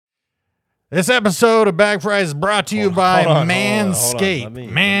This episode of Bag Fries is brought to you by Manscaped. Hold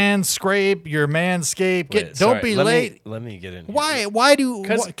on. Manscrape your Manscaped. Don't be late. Let me get in here. Why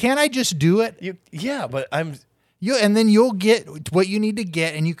can't I just do it? But I'm... And then you'll get what you need to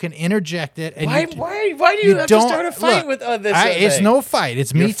get, and you can interject it. And Why do you have to start a fight with this? It's no fight.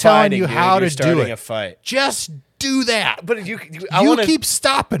 It's me telling you how to do it. A fight. Just do that. But you keep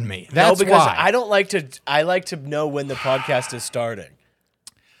stopping me. That's why. I don't like to. I like to know when the podcast is starting.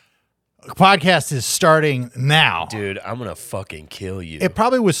 Podcast is starting now. Dude, I'm going to fucking kill you. It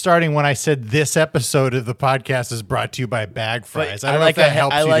probably was starting when I said this episode of the podcast is brought to you by Bag Fries. I don't know if that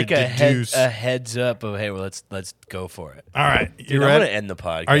helps you to deduce. A heads up of, hey, well, let's go for it. All right. Dude, I'm going to end the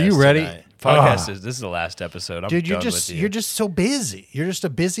podcast. Are you ready? Tonight. Podcast this is the last episode. I'm Dude, done with you. You're just so busy. You're just a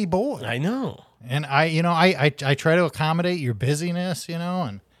busy boy. I know. And I try to accommodate your busyness,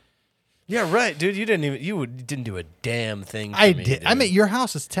 and yeah, right, dude. You didn't do a damn thing. I did. Dude. I'm at your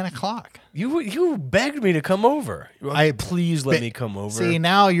house. It's 10:00. You begged me to come over. Please let me come over. See,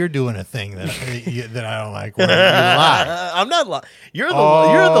 now you're doing a thing that I don't like. You lie. I'm not lying. You're the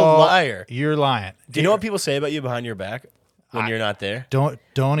liar. You're lying. Do you know what people say about you behind your back when you're not there? Don't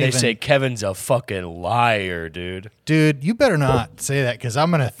they even say Kevin's a fucking liar, dude. Dude, you better not say that because I'm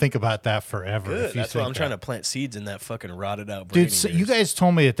gonna think about that forever. Good. That's why I'm trying to plant seeds in that fucking rotted out brain. Dude, so you guys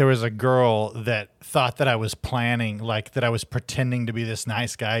told me that there was a girl that thought that I was planning, like that I was pretending to be this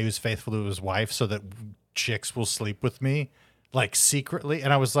nice guy who's faithful to his wife, so that chicks will sleep with me. Like secretly,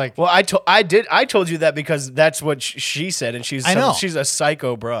 and I was like, "Well, I told you that because that's what she said, and she's a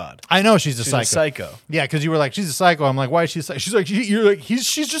psycho broad. I know she's a psycho. Yeah, because you were like, she's a psycho. I'm like, why is she? She's like,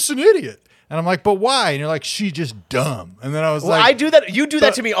 she's just an idiot. And I'm like, but why? And you're like, she's just dumb. And then I was like, I do that. You do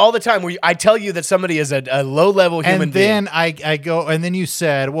that to me all the time. Where I tell you that somebody is a low level human being. And then I go, and then you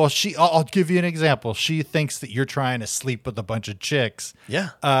said, well, I'll give you an example. She thinks that you're trying to sleep with a bunch of chicks. Yeah.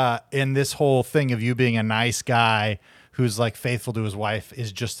 And this whole thing of you being a nice guy who's like faithful to his wife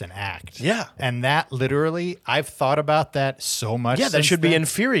is just an act. Yeah. And that literally, I've thought about that so much. Yeah, that should be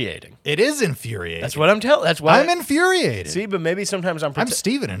infuriating. It is infuriating. That's what I'm telling. That's why I'm infuriated. See, but maybe sometimes I'm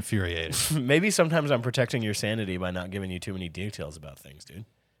Steven infuriated. Maybe sometimes I'm protecting your sanity by not giving you too many details about things, dude.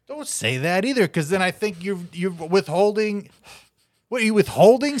 Don't say that either, because then I think you're withholding. What are you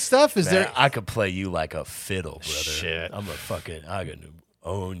withholding stuff? I could play you like a fiddle, brother. Shit. I'm gonna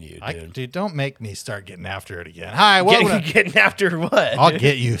own you, dude. Dude, don't make me start getting after it again. Hi, welcome getting after what? I'll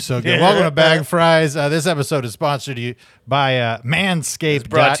get you so good. Welcome to Bag Fries. This episode is sponsored to you by Manscaped.com. It's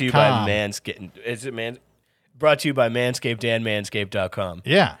brought to you by Manscaped. Is it brought to you by Manscaped and Manscaped.com.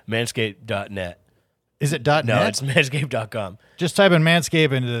 Yeah. Manscaped.net. Is it .net? No, it's Manscaped.com. Just type in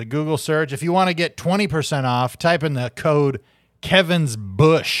Manscaped into the Google search. If you want to get 20% off, type in the code Kevin's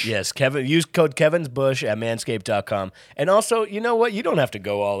Bush. Yes, use code Kevin's Bush at manscaped.com. And also, you know what? You don't have to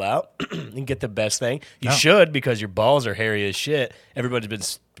go all out and get the best thing. You should, because your balls are hairy as shit. Everybody's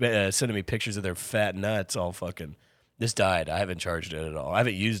been sending me pictures of their fat nuts all fucking... This died. I haven't charged it at all. I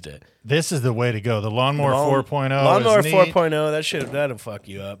haven't used it. This is the way to go. The Lawnmower 4.0. Lawnmower 4.0. That'll fuck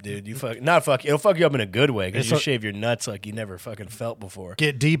you up, dude. It'll fuck you up in a good way because you shave your nuts like you never fucking felt before.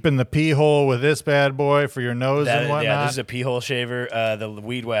 Get deep in the pee hole with this bad boy for your nose and whatnot. Yeah, this is a pee hole shaver. The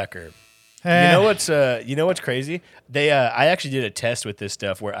Weed Whacker. You know what's crazy? I actually did a test with this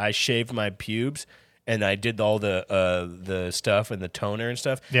stuff where I shaved my pubes and I did all the stuff and the toner and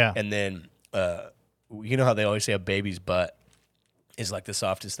stuff. Yeah, and then. You know how they always say a baby's butt is like the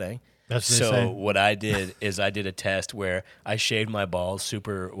softest thing? That's what they say. What I did is I did a test where I shaved my balls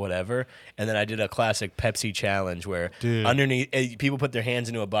super whatever, and then I did a classic Pepsi challenge where underneath people put their hands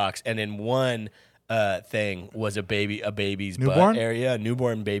into a box, and in one thing was a baby's butt area, a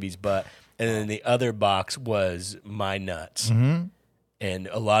newborn baby's butt, and then the other box was my nuts. Mm-hmm. And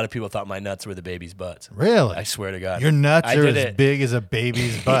a lot of people thought my nuts were the baby's butts. Really? I swear to God. Your nuts are as big as a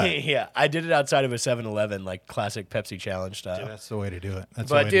baby's butt. Yeah. I did it outside of a 7-Eleven, like classic Pepsi challenge style. Dude, that's the way to do it.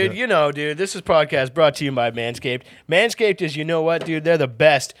 Dude, this is podcast brought to you by Manscaped. Manscaped is, you know what, dude? They're the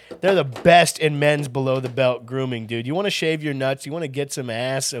best. They're the best in men's below-the-belt grooming, dude. You want to shave your nuts? You want to get some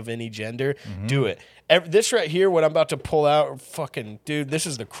ass of any gender? Mm-hmm. Do it. This right here, what I'm about to pull out, fucking, dude, this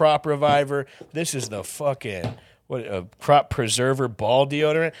is the Crop Reviver. This is the fucking... a crop preserver ball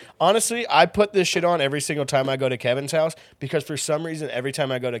deodorant. Honestly, I put this shit on every single time I go to Kevin's house because for some reason, every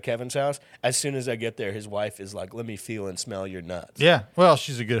time I go to Kevin's house, as soon as I get there, his wife is like, let me feel and smell your nuts. Yeah. Well,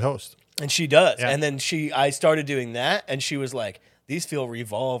 she's a good host. And she does. Yeah. And then I started doing that, and she was like, these feel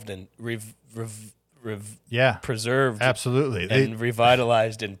revolved and preserved. Absolutely. And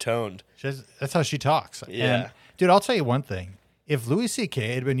revitalized and toned. That's how she talks. Yeah. And, dude, I'll tell you one thing. If Louis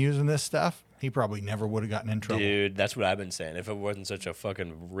C.K. had been using this stuff, he probably never would have gotten in trouble. Dude, that's what I've been saying. If it wasn't such a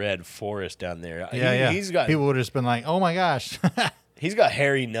fucking red forest down there, Yeah, he's got people would have just been like, "Oh my gosh." he's got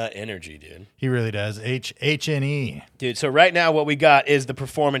hairy nut energy, dude. He really does. HNE. Dude, so right now what we got is the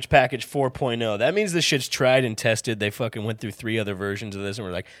Performance Package 4.0. That means this shit's tried and tested. They fucking went through 3 other versions of this, and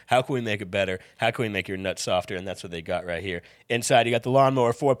we're like, how can we make it better? How can we make your nut softer? And that's what they got right here. Inside, you got the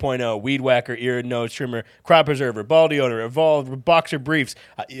Lawnmower 4.0, Weed Whacker, Ear and Nose Trimmer, Crop Preserver, Ball Deodorant, Evolved Boxer Briefs.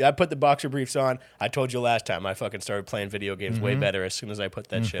 I put the Boxer Briefs on. I told you last time I fucking started playing video games way better as soon as I put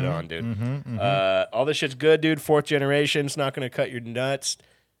that shit on, dude. All this shit's good, dude. 4th generation. It's not going to cut your nuts.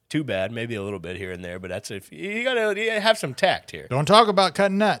 Too bad, maybe a little bit here and there, but that's if you gotta have some tact here. Don't talk about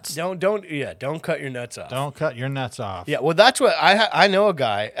cutting nuts. Don't cut your nuts off. Don't cut your nuts off. Yeah, well, that's what I know a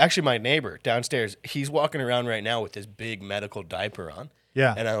guy, actually my neighbor downstairs. He's walking around right now with this big medical diaper on.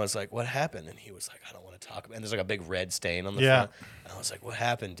 Yeah. And I was like, "What happened?" And he was like, "I don't want to talk about it." And there's like a big red stain on the Yeah. front. And I was like, "What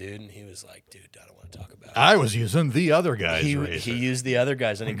happened, dude?" And he was like, "Dude, I don't want to talk about it." I was using the other guy's razor. He used the other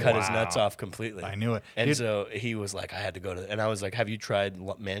guys and he cut his Wow. nuts off completely. I knew it. And Dude, so he was like, I had to go to, and I was like, have you tried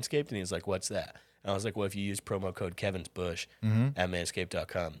Manscaped? And he was like, what's that? And I was like, well, if you use promo code Kevin's Bush at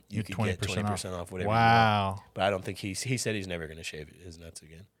manscaped.com, you could get 20% off whatever you want. Wow. But I don't think he said he's never going to shave his nuts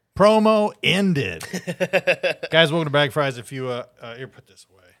again. Promo ended. Guys, welcome to Bag Fries. If you, here, put this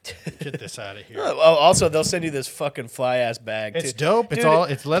away. Get this out of here. Oh, also, they'll send you this fucking fly ass bag. It's too. dope.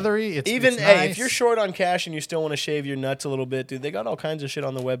 Dude, It's leathery. even it's hey, nice. if you're short on cash and you still want to shave your nuts a little bit, dude, they got all kinds of shit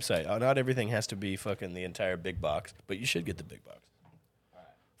on the website. Not everything has to be fucking the entire big box, but you should get the big box.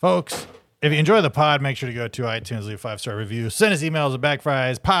 Folks, if you enjoy the pod, make sure to go to iTunes, leave a 5-star review. Send us emails at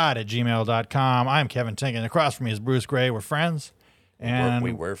bagfriespod@gmail.com. I'm Kevin Tinkin. Across from me is Bruce Gray. We're friends. And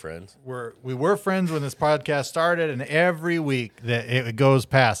we were friends. We were friends when this podcast started, and every week that it goes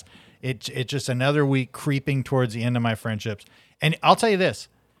past, it's just another week creeping towards the end of my friendships. And I'll tell you this,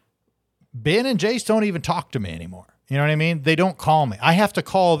 Ben and Jace don't even talk to me anymore. You know what I mean? They don't call me. I have to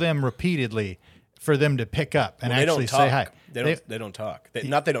call them repeatedly for them to pick up and actually say hi. They don't talk.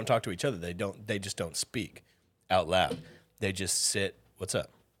 Not they don't talk to each other. They just don't speak out loud. They just sit. What's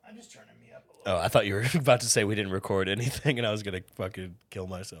up? I'm just turning me up a little. Oh, I thought you were about to say we didn't record anything, and I was gonna fucking kill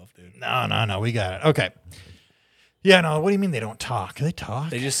myself, dude. No, we got it. Okay. Yeah, no, what do you mean they don't talk? They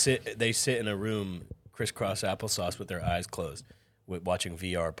talk. They just sit. They sit in a room, crisscross applesauce, with their eyes closed, watching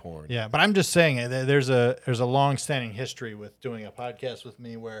VR porn. Yeah, but I'm just saying there's a long-standing history with doing a podcast with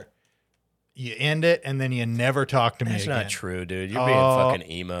me where you end it and then you never talk to me That's again. not true, dude. You're being fucking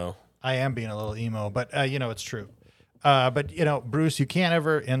emo. I am being a little emo, but it's true. But Bruce, you can't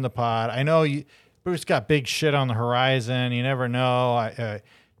ever end the pod. I know Bruce got big shit on the horizon. You never know.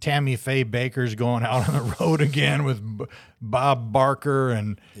 Tammy Faye Baker's going out on the road again with Bob Barker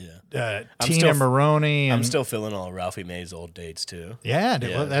and Tina Maroney. And, I'm still feeling all Ralphie May's old dates too. Yeah, dude,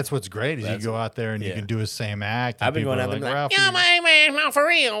 well, that's what's great is you go out there and you can do his same act. I've been going out there like, yeah, man, no, for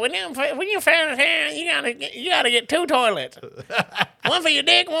real. When you found town, you gotta get 2 toilets, one for your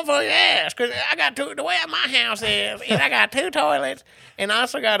dick, one for your ass. Cause I got the way my house is I got 2 toilets, and I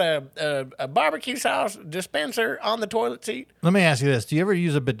also got a barbecue sauce dispenser on the toilet seat. Let me ask you this: do you ever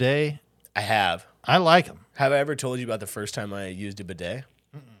use a bidet? I have. I like them. Have I ever told you about the first time I used a bidet?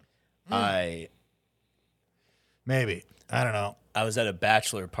 Maybe. I don't know. I was at a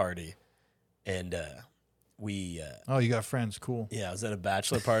bachelor party, and we. Oh, you got friends? Cool. Yeah, I was at a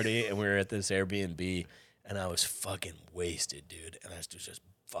bachelor party, and we were at this Airbnb, and I was fucking wasted, dude. And I was just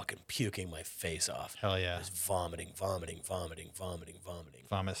fucking puking my face off. Hell yeah. I was vomiting.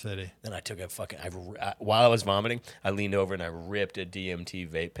 Vomit City. Then I took a fucking. While I was vomiting, I leaned over and I ripped a DMT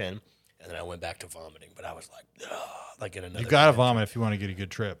vape pen, and then I went back to vomiting. But I was like in another. You gotta vomit if you want to get a good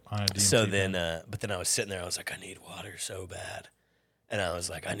trip on a DMT. So then, but then I was sitting there. I was like, I need water so bad, and I was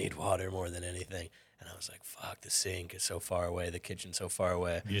like, I need water more than anything. And I was like, fuck, the sink is so far away, the kitchen's so far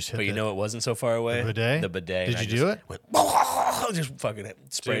away. But you know it wasn't so far away? The bidet? The bidet. Did you do it? Just fucking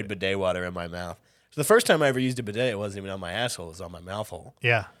sprayed bidet water in my mouth. So the first time I ever used a bidet, it wasn't even on my asshole, it was on my mouth hole.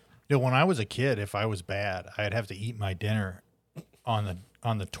 Yeah. Dude, when I was a kid, if I was bad, I'd have to eat my dinner on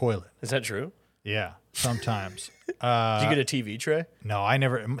the toilet. Is that true? Yeah, sometimes. Did you get a TV tray? No, I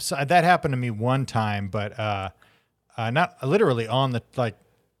never. So that happened to me one time, but not literally on the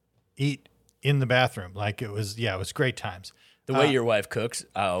eat in the bathroom. Like it was great times. The way your wife cooks,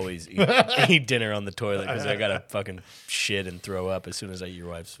 I always eat dinner on the toilet because I gotta fucking shit and throw up as soon as I eat your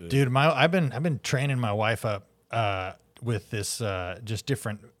wife's food. Dude, I've been training my wife up with this just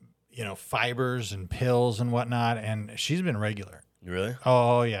different fibers and pills and whatnot, and she's been regular. Really?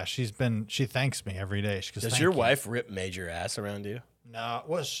 Oh yeah, she thanks me every day. She goes, does your wife rip major ass around you?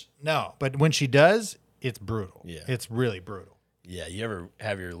 No, but when she does, it's brutal. Yeah, it's really brutal. Yeah, you ever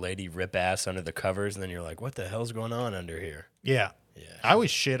have your lady rip ass under the covers, and then you're like, what the hell's going on under here? Yeah. Yeah. I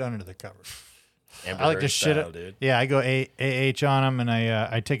always shit under the covers. Amber I like Heard to shit style, it. dude. Yeah, I go AH on them, and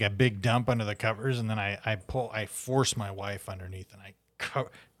I take a big dump under the covers, and then I force my wife underneath,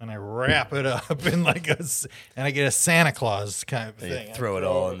 and I wrap it up in like and I get a Santa Claus kind of And you thing. throw it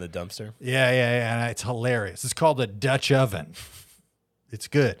all in the dumpster. Yeah, and it's hilarious. It's called a Dutch oven. It's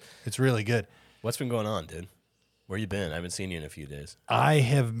good. It's really good. What's been going on, dude? Where you been? I haven't seen you in a few days. I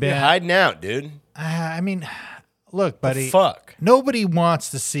have You're been. hiding out, dude. I mean, look, buddy. Fuck. Nobody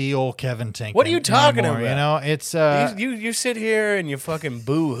wants to see old Kevin Tinker. What are you talking anymore, about? You know, it's You sit here and you fucking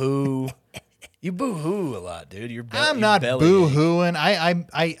boo hoo. You boo hoo a lot, dude. I'm not boo hooing.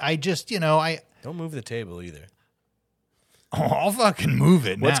 I just Don't move the table either. I'll fucking move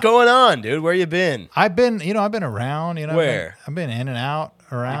it. What's now. going on, dude? Where you been? I've been around. Where? I've been in and out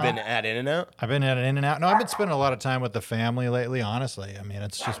around. You been at In-N-Out? I've been at an in and out. No, I've been spending a lot of time with the family lately. Honestly, I mean,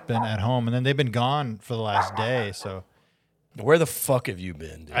 it's just been at home, and then they've been gone for the last day. So Where the fuck have you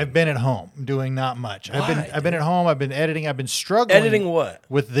been, dude? I've been at home doing not much. Why, I've been at home. I've been editing. I've been struggling. Editing what?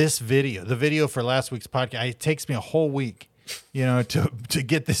 With this video, the video for last week's podcast. It takes me a whole week, to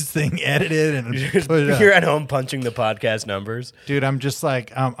get this thing edited and put it up. You're at home punching the podcast numbers. Dude, I'm just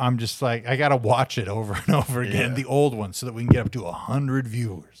like I gotta watch it over and over again, Yeah. the old one, so that we can get up to 100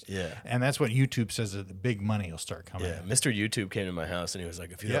 viewers. Yeah. And that's what YouTube says that the big money will start coming. Yeah, in. Mr. YouTube came to my house and he was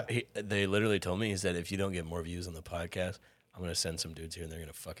like, "If you don't," they literally told me, he said, "If you don't get more views on the podcast, I'm gonna send some dudes here and they're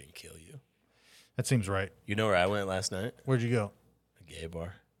gonna fucking kill you." That seems right. You know where I went last night? Where'd you go? A gay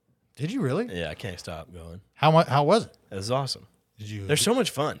bar. Did you really? Yeah, I can't stop going. How was it? It was awesome. Did you? They're so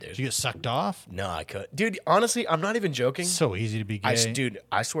much fun, dude. Did you get sucked off? No, I could, dude. Honestly, I'm not even joking. It's so easy to be gay. Dude,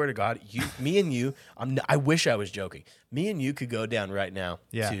 I swear to God, me and you. I wish I was joking. Me and you could go down right now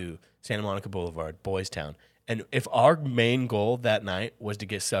to Santa Monica Boulevard, Boys Town, and if our main goal that night was to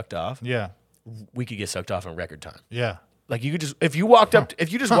get sucked off, Yeah. we could get sucked off in record time. Yeah. Like you could just if you walk up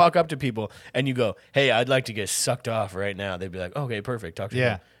to people and you go, "Hey, I'd like to get sucked off right now," they'd be like, "Okay, perfect. Talk to me."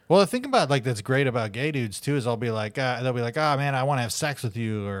 Yeah. Well, the thing about that's great about gay dudes too is they'll be like, oh man, I want to have sex with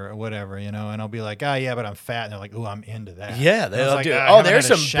you or whatever, and I'll be like, yeah, but I'm fat, and they're like, oh, I'm into that. Yeah, And I was they'll like, do. I Oh, haven't there's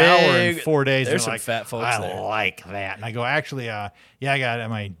had a some shower big. in 4 days. There's and some they're like, fat folks I there. like that, and I go, actually, I got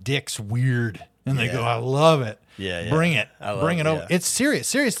my dick's weird, and they go, I love it. Yeah. Bring it, I love bring it it, over. yeah. It's serious.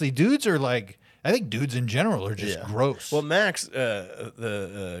 Seriously, dudes are like. I think dudes in general are just gross. Well, Max,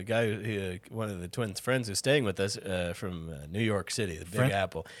 the guy, one of the twins' friends who's staying with us from New York City, the Big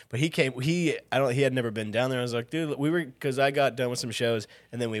Apple. But he came. He had never been down there. I was like, dude, because I got done with some shows,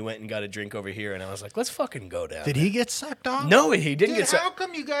 and then we went and got a drink over here, and I was like, let's fucking go down. Did he get sucked off? No, he didn't Dude, get sucked. how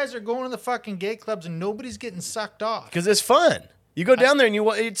come you guys are going to the fucking gay clubs and nobody's getting sucked off? Because it's fun. You go down there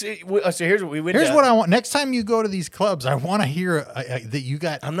and so here's what we went. Here's down. what I want. Next time you go to these clubs, I want to hear that you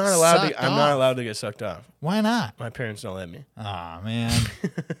got. I'm not allowed sucked to. I'm not off. allowed to get sucked off. Why not? My parents don't let me. Aw, man.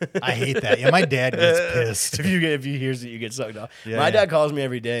 I hate that. Yeah, my dad gets pissed. if he hears that you get sucked off, Yeah, my yeah. dad calls me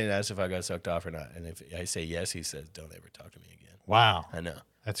every day and asks if I got sucked off or not. And if I say yes, he says, "Don't ever talk to me again." Wow. I know.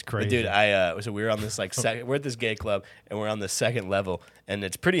 That's But crazy. dude, so we were on this we're at this gay club and we're on the second level and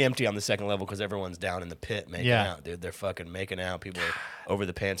it's pretty empty on the second level because everyone's down in the pit making out, dude. They're fucking making out. People are over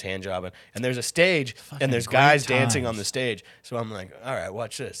the pants hand jobbing, and there's a stage and there's great guys dancing on times. the stage. So I'm like, all right,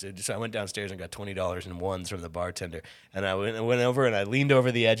 watch this. Dude. So I went downstairs and got $20 in ones from the bartender, and I went over and I leaned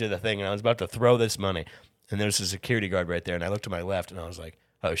over the edge of the thing and I was about to throw this money, and there's a security guard right there, and I looked to my left and I was like,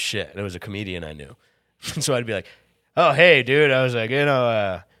 oh shit, and it was a comedian I knew. So I'd be like, oh hey dude, I was like,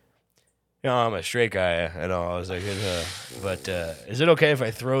 I'm a straight guy, I was like, but is it okay if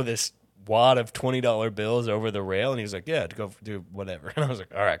I throw this wad of $20 bills over the rail? And he was like, yeah, to go do whatever. And I was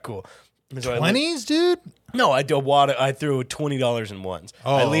like, all right, cool. And so 20s, dude? No, I threw $20 in ones.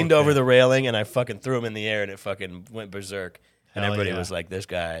 Oh, I leaned okay. over the railing and I fucking threw them in the air and it fucking went berserk. And Hell everybody yeah. was like, this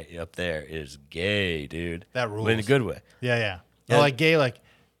guy up there is gay, dude. That rules. But in a good way. Yeah. Yeah. They're like gay, like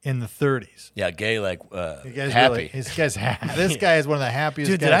in the 30s. Yeah, gay like The guy's happy. Really, this guy is one of the happiest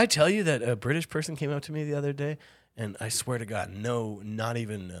Dude, guys. did I tell you that a British person came up to me the other day, and I swear to God, no, not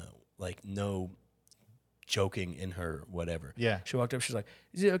even no joking in her whatever. Yeah. She walked up, she's like,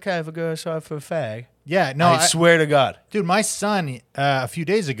 "Is it okay if I go outside for a fag?" Yeah, no, I swear to God. dude, my son a few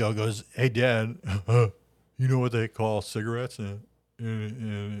days ago goes, "Hey, Dad, you know what they call cigarettes in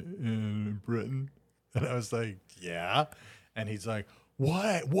Britain?" And I was like, "Yeah," and he's like,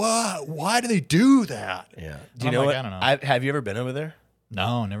 "What? Why do they do that?" Yeah. I'm Do you know like, what? I don't know. Have you ever been over there?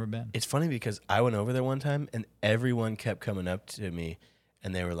 No, never been. It's funny because I went over there one time, and everyone kept coming up to me,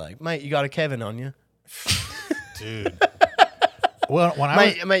 and they were like, "Mate, you got a Kevin on you?" Dude. Well, when I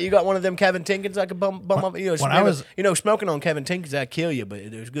was, Mate, you got one of them Kevin Tinkins I could bum up. Smoking on Kevin Tinkins that kill you, but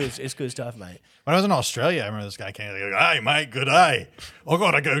it's good. It's good stuff, mate. When I was in Australia, I remember this guy came. Like, "Hey, mate, good day. I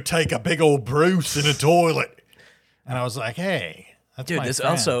gotta go take a big old Bruce in the toilet." And I was like, "Hey, that's Dude, my this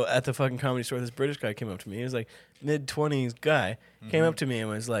friend." also at the fucking Comedy Store. This British guy came up to me. He was like mid-20s guy. Came up to me and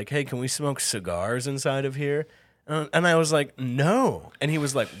was like, "Hey, can we smoke cigars inside of here?" And I was like, "No." And he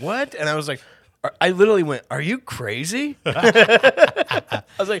was like, "What?" And I was like, I literally went, "Are you crazy?" I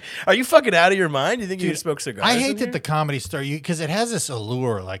was like, "Are you fucking out of your mind? You think you can smoke cigars?" I hate that the Comedy Store, because it has this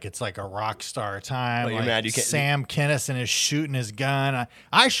allure, like it's like a rock star time. Well, you're like mad you can't- Sam Kinison is shooting his gun.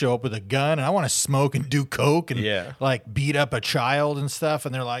 I show up with a gun and I want to smoke and do coke and Yeah. like beat up a child and stuff,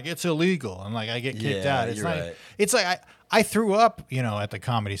 and they're like, it's illegal, and like I get kicked Yeah, out. It's you're not. right. It's like I threw up, at the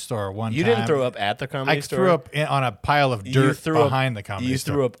Comedy Store one time. You didn't throw up at the Comedy I Store? threw up on a pile of dirt behind the Comedy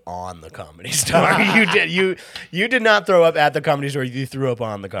Store. You threw up on the Comedy Store. You did. You did not throw up at the Comedy Store. You threw up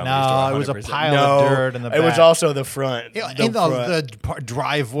on the Comedy Store. No, it was a 100%. pile of dirt in the back. It was also the front. In the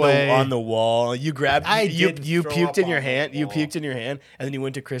driveway. On the wall. You grabbed. You throw puked up in on your the hand. You wall. puked in your hand, and then you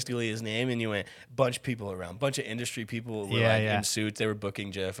went to Christy Leah's name, and you went. Bunch of people around. Bunch of industry people were in suits. They were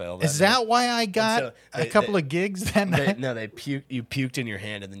booking JFL. Is that why I got a couple of gigs that night? You puked in your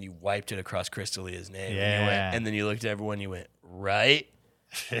hand, and then you wiped it across Christy Leah's name. Yeah. And then you looked at everyone. You went right.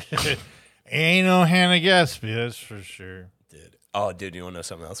 Ain't no Hannah Gatsby, that's for sure. Dude, you want to know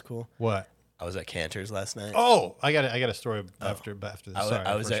something else cool? What? I was at Cantor's last night. Oh, I got a story after this. Sorry,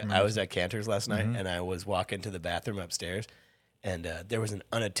 I was at Cantor's last night, and I was walking to the bathroom upstairs, and there was an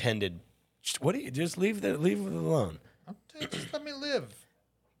unattended. What do you just leave it alone? Just let me live.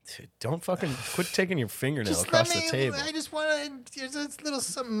 Dude, don't fucking quit taking your fingernail Just across let the me. table. I just want to. There's a little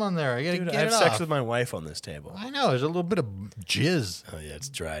something on there. I gotta Dude, get I have it sex off. with my wife on this table. I know. There's a little bit of jizz. Oh yeah, it's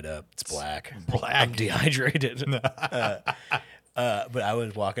dried up. It's black. Black. I'm dehydrated. But I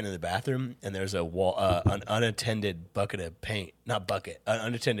was walking in the bathroom, and there's an unattended bucket of paint. Not bucket. An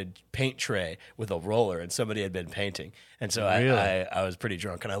unattended paint tray with a roller, and somebody had been painting. And so Really? I was pretty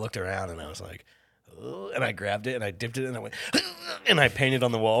drunk, and I looked around, and I was like, "Ugh," and I grabbed it, and I dipped it, and I went, and I painted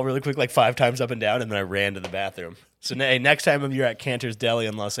on the wall really quick, like 5 times up and down, and then I ran to the bathroom. So next time you're at Cantor's Deli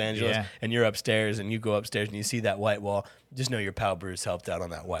in Los Angeles, and you're upstairs, and you go upstairs, and you see that white wall, just know your pal Bruce helped out on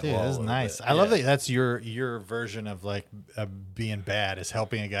that white Dude, wall. that's a little nice. bit. I love that. That's your version of like being bad is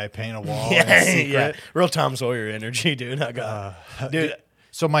helping a guy paint a wall. in Yeah, secret. yeah, real Tom Sawyer energy, dude. I got, dude.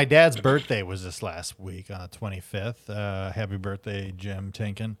 So my dad's birthday was this last week on the 25th. Happy birthday, Jim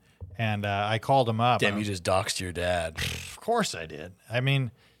Tinkin. And I called him up. Damn, you just doxed your dad. Of course I did. I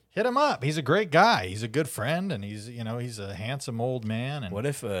mean, hit him up. He's a great guy. He's a good friend, and he's a handsome old man. And What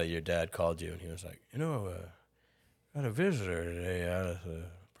if your dad called you and he was like, got a visitor today out of the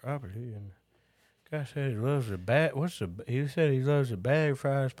property, and guy said he loves the bag. He said he loves the Bag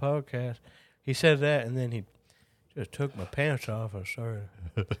Fries podcast. He said that, and then he just took my pants off and started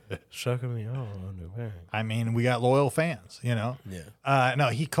sucking me off on the bag. I mean, we got loyal fans, Yeah. No,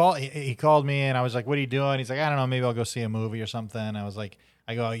 he called me, and I was like, "What are you doing?" He's like, "I don't know, maybe I'll go see a movie or something." I was like,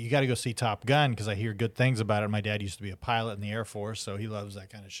 "You got to go see Top Gun because I hear good things about it." My dad used to be a pilot in the Air Force, so he loves that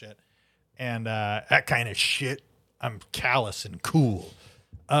kind of shit. And that kind of shit, I'm callous and cool.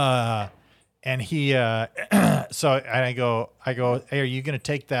 And he, so I go, "Hey, are you going to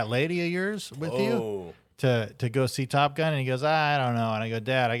take that lady of yours with you to go see Top Gun?" And he goes, "I don't know." And I go,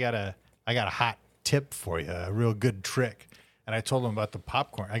 "Dad, I got a hot tip for you, a real good trick." And I told him about the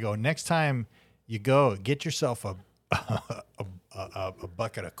popcorn. I go, "Next time you go, get yourself a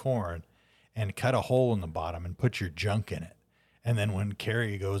bucket of corn and cut a hole in the bottom and put your junk in it. And then when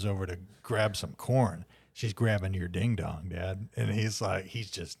Carrie goes over to grab some corn, she's grabbing your ding dong, Dad." And he's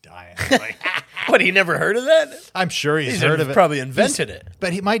just dying. Like, What, he never heard of that? I'm sure he's heard of it. Probably invented it.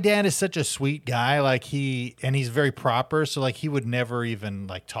 But my dad is such a sweet guy. Like he's very proper. So like he would never even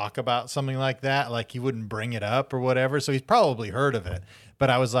like talk about something like that. Like he wouldn't bring it up or whatever. So he's probably heard of it. But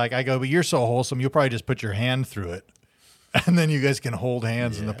I was like, but you're so wholesome. You'll probably just put your hand through it. And then you guys can hold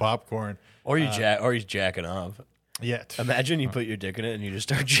hands in the popcorn. Or he's jacking off. Yeah. Imagine you put your dick in it and you just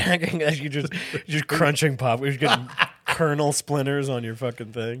start jacking as you just crunching popcorn. You're getting kernel splinters on your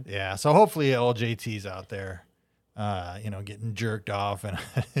fucking thing. Yeah. So hopefully all JT's out there, getting jerked off in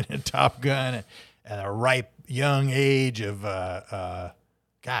a Top Gun at a ripe young age of,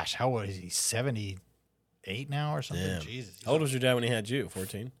 gosh, how old is he? 78 now or something? Yeah. Jesus. How old was your dad when he had you?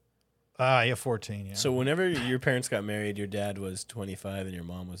 14? Yeah, 14. Yeah. So whenever your parents got married, your dad was 25 and your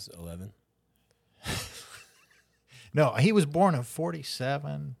mom was 11? No, he was born in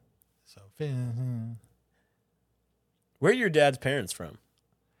 47. So Where are your dad's parents from?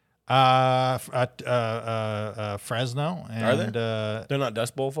 Fresno Are they? and They're not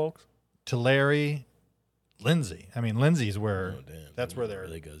Dust Bowl folks. Tulare, Lindsay. I mean, Lindsay's where Oh damn, that's where they're.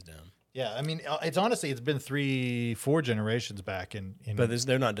 really goes down. Yeah, I mean, it's been 3-4 generations back in But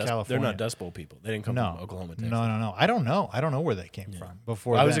they're not Dust. They're California. not Dust Bowl people. They didn't come no from Oklahoma, Texas. no. I don't know. I don't know where they came from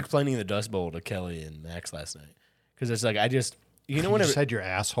before. I was then. explaining the Dust Bowl to Kelly and Max last night because it's like you know You whenever just had your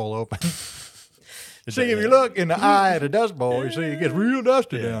asshole open. It's See, like, if you look in the eye at a dust bowl, you see it gets real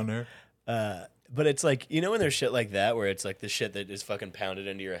dusty down there. but it's like, you know when there's shit like that where it's like the shit that is fucking pounded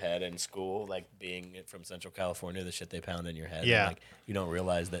into your head in school, like being from Central California, the shit they pound in your head. Yeah. And like you don't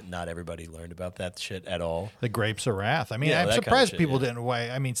realize that not everybody learned about that shit at all. The grapes of wrath. I mean, Yeah, I'm that kind of surprised shit, people yeah. didn't. Why?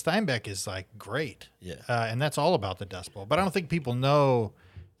 I mean, Steinbeck is like great. Yeah. And that's all about the Dust Bowl. But I don't think people know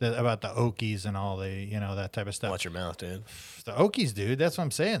about the Okies and all the that type of stuff. Watch your mouth, dude. The Okies, dude. That's what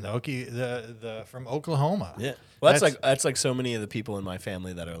I'm saying. The Okie, the from Oklahoma. Yeah. Well, that's like so many of the people in my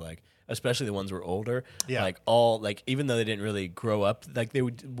family that are like, especially the ones who are older. Yeah. Like even though they didn't really grow up, like they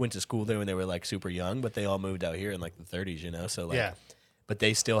went to school there when they were like super young, but they all moved out here in like the 30s, you know. So like, Yeah. But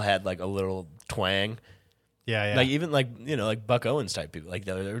they still had like a little twang. Yeah. Like even like like Buck Owens type people, like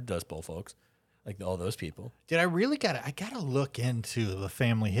they're Dust Bowl folks, like all those people. Dude, I gotta look into the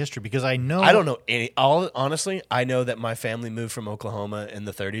family history because I know I don't know honestly, I know that my family moved from Oklahoma in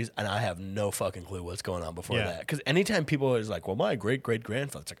the 30s, and I have no fucking clue what's going on before Yeah. that. Because anytime people is like, "Well, my great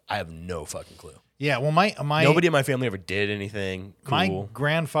grandfather," it's like I have no fucking clue. Yeah, well, my Nobody in my family ever did anything cool. My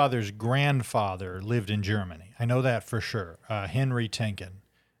grandfather's grandfather lived in Germany. I know that for sure. Henry Tenken,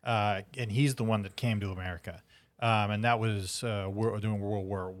 and he's the one that came to America. And that was during World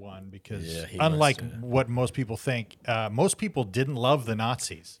War I because Yeah, he unlike must, what most people think, most people didn't love the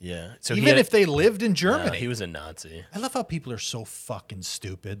Nazis. Yeah, so Even if they lived in Germany. he was a Nazi. I love how people are so fucking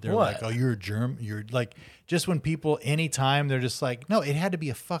stupid. They're What? like, oh, you're a German. You're like, just when people, anytime, they're just like, no, it had to be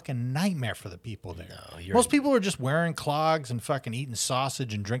a fucking nightmare for the people there. No, Most people are just wearing clogs and fucking eating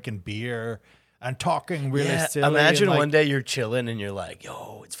sausage and drinking beer and talking really silly. Imagine and like, one day you're chilling and you're like,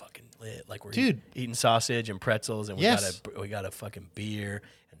 "Yo, it's fucking lit!" Like we're Dude. eating sausage and pretzels, and Yes. we got a fucking beer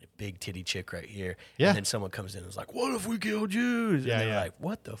and a big titty chick right here. Yeah. And then someone comes in and is like, "What if we kill Jews?" Yeah, and they're yeah. like,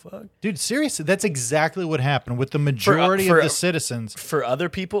 "What the fuck?" Dude, seriously, that's exactly what happened with the majority for- of the citizens. For other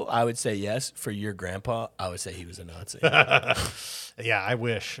people, I would say yes. For your grandpa, I would say he was a Nazi. Yeah, I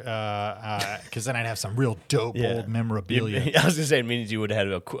wish, because then I'd have some real dope Yeah. old memorabilia. I was gonna say it means you would have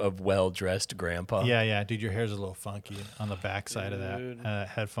had a well-dressed grandpa. Yeah, dude, your hair's a little funky on the backside of that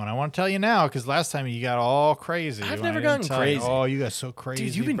headphone. I want to tell you now because last time you got all crazy. I've when never I didn't gotten tell you. crazy. Oh, you got so crazy,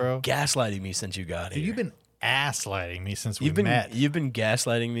 Dude, you've been bro. gaslighting me since you got here. Dude, you've been ass-lighting me since You've we been met. you've been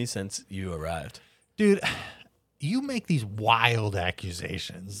gaslighting me since you arrived. Dude, you make these wild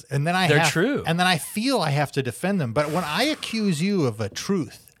accusations, and then They're true. and then I feel I have to defend them. But when I accuse you of a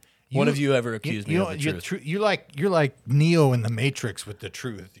truth, When have you ever accused me of the you're truth? You're like Neo in the Matrix with the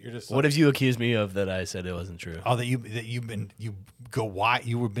truth. You're just What have you accused me of that I said it wasn't true? oh that you've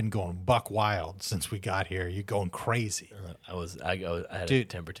been going buck wild since we got here. You're going crazy. I had a Dude.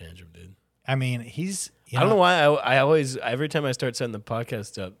 temper tantrum, dude. I mean, he's. I don't know why I always every time I start setting the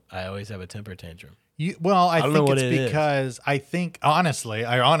podcast up, I always have a temper tantrum. I don't know think what it's it is. because I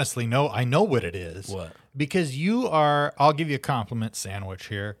honestly know what it is. What? Because you are. I'll give you a compliment sandwich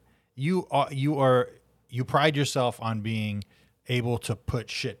here. You pride yourself on being able to put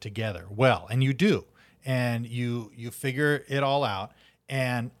shit together well, and you do, and you figure it all out.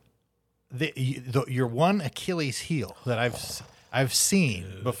 And your one Achilles heel that I've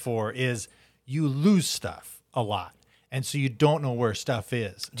seen before is you lose stuff a lot. And so you don't know where stuff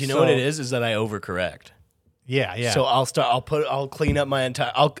is. Do you know what it is? Is that I overcorrect. Yeah. So I'll clean up my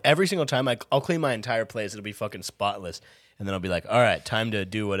every single time I'll clean my entire place. It'll be fucking spotless, and then I'll be like, all right, time to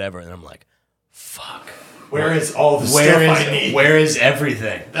do whatever, and I'm like, fuck. Where is all the Where is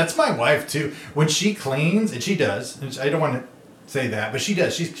everything? That's my wife too. When she cleans, and she does. And I don't want to say that, but she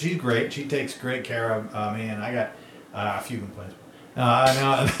does. She's great. She takes great care of me, and I got a few complaints.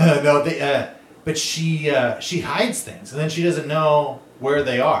 But she hides things, and then she doesn't know where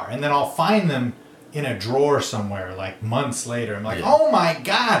they are, and then I'll find them in a drawer somewhere, like months later. I'm like, oh my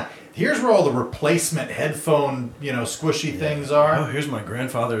god, here's where all the replacement headphone, squishy things are. Oh, here's my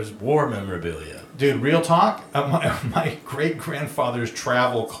grandfather's war memorabilia. Dude, real talk. My great grandfather's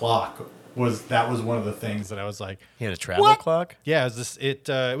travel clock was one of the things that I was like. He had a travel What? clock. Yeah,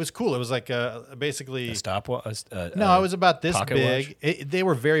 it was cool. It was like basically A stopwatch. no, it was about this pocket big. They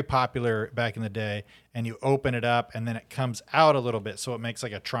were very popular back in the day, and you open it up, and then it comes out a little bit, so it makes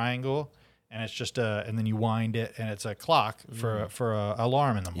like a triangle, and it's just and then you wind it, and it's a clock for a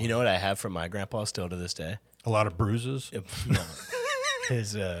alarm in the morning. You know what I have from my grandpa still to this day? A lot of bruises. No.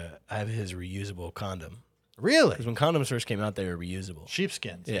 his reusable condom. Really? Because when condoms first came out, they were reusable.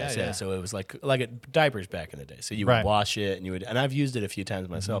 Sheepskins. Yeah. So it was like diapers back in the day. So you would wash it, and I've used it a few times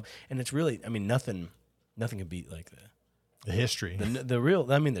myself, and it's really, I mean, nothing can beat like the history. The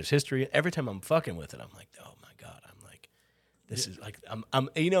real. I mean, there's history. Every time I'm fucking with it, I'm like, oh my god, I'm like, this is like, I'm.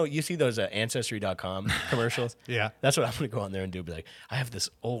 You know, you see those Ancestry.com commercials? Yeah. That's what I'm gonna go on there and do. Be like, I have this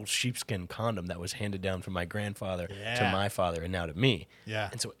old sheepskin condom that was handed down from my grandfather to my father, and now to me. Yeah.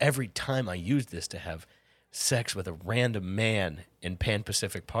 And so every time I use this to have sex with a random man in Pan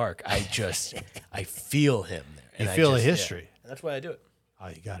Pacific Park, I feel him there. And you feel the history. Yeah, that's why I do it. Oh,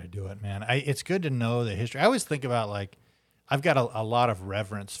 you got to do it, man. It's good to know the history. I always think about, like, I've got a lot of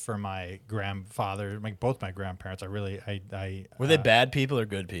reverence for my grandfather, like both my grandparents. Were they bad people or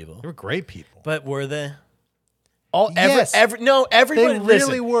good people? They were great people. But were they? Yes. Everybody. They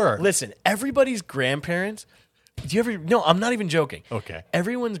really were. Listen, everybody's grandparents. Do you ever? No, I'm not even joking. Okay.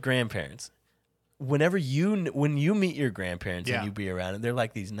 Everyone's grandparents. When you meet your grandparents and you be around them, they're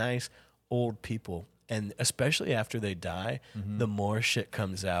like these nice old people. And especially after they die, the more shit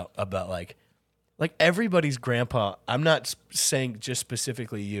comes out about like everybody's grandpa. I'm not saying just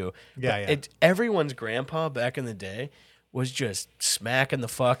specifically you. Yeah. Everyone's grandpa back in the day was just smacking the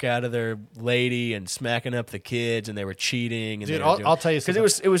fuck out of their lady and smacking up the kids, and they were cheating. And dude, I'll tell you something.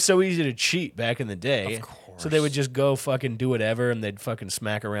 Because it was so easy to cheat back in the day. Of course. So they would just go fucking do whatever, and they'd fucking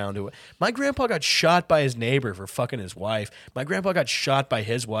smack around. My grandpa got shot by his neighbor for fucking his wife. My grandpa got shot by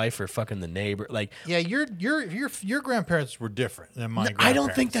his wife for fucking the neighbor. Like, yeah, your grandparents were different than my grandparents. I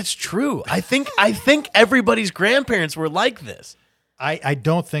don't think that's true. I think everybody's grandparents were like this. I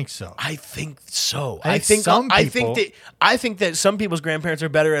don't think so. I think so. I think that some people's grandparents are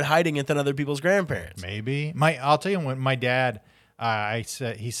better at hiding it than other people's grandparents. Maybe. I'll tell you when my dad,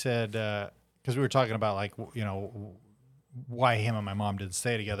 he said, because we were talking about, like, you know, why him and my mom didn't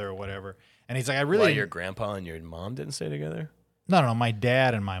stay together or whatever. And he's like, why your grandpa and your mom didn't stay together? No, my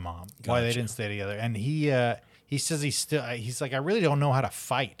dad and my mom. Gotcha. Why they didn't stay together. And he says he's like, I really don't know how to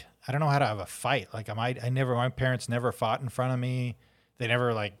fight. I don't know how to have a fight. Like, my parents never fought in front of me. They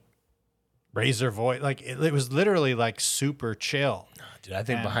never, like, raised their voice. Like, it was literally, like, super chill. Dude, I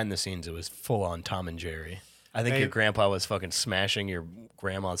think behind the scenes it was full on Tom and Jerry. I think your grandpa was fucking smashing your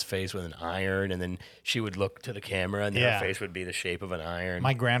grandma's face with an iron, and then she would look to the camera, and her face would be the shape of an iron.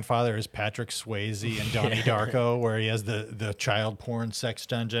 My grandfather is Patrick Swayze and Donnie Darko, where he has the child porn sex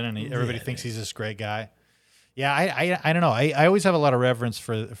dungeon, and everybody thinks he's this great guy. Yeah, I don't know. I always have a lot of reverence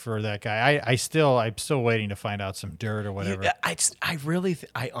for that guy. I'm still waiting to find out some dirt or whatever.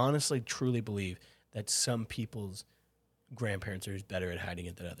 I honestly, truly believe that some people's grandparents are better at hiding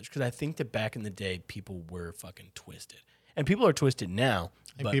it than others. Because I think that back in the day, people were fucking twisted, and people are twisted now.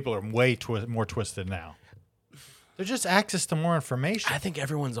 I think people are way more twisted now. They're just access to more information. I think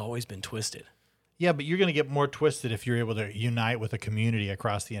everyone's always been twisted. Yeah, but you're going to get more twisted if you're able to unite with a community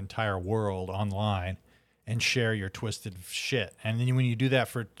across the entire world online and share your twisted shit. And then when you do that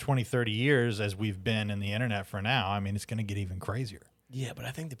for 20, 30 years, as we've been in the internet for now, I mean, it's going to get even crazier. Yeah, but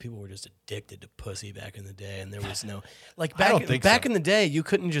I think that people were just addicted to pussy back in the day, and there was no like back in the day, you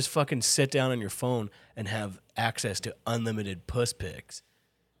couldn't just fucking sit down on your phone and have access to unlimited puss pics.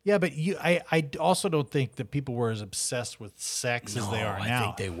 Yeah, but I also don't think that people were as obsessed with sex as they are now. I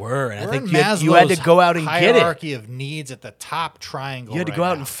think they were, and we're I think in you had to go out and get it. Hierarchy of needs at the top triangle. You had to go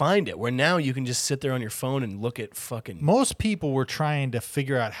out and find it. Where now you can just sit there on your phone and look at fucking. Most people were trying to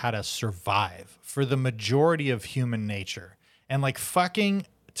figure out how to survive for the majority of human nature, and like fucking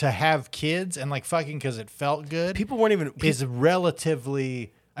to have kids, and like fucking because it felt good. People weren't even is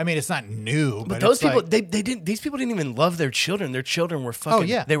relatively. I mean, it's not new, but those people, like, they didn't. These people didn't even love their children. Their children were fucking. Oh,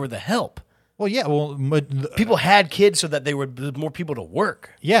 yeah. They were the help. Well, yeah. Well, people had kids so that there were more people to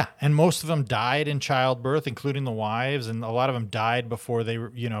work. Yeah, and most of them died in childbirth, including the wives, and a lot of them died before they,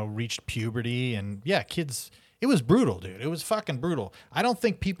 reached puberty. And yeah, kids. It was brutal, dude. It was fucking brutal. I don't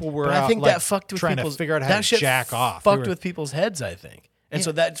think people were. But out, I think like, that fucked with trying people's, to figure out how to jack off. Fucked with people's heads, I think, and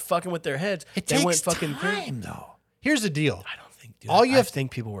so that's fucking with their heads. It they takes went fucking time, crazy. though. Here's the deal. I don't think. Dude, I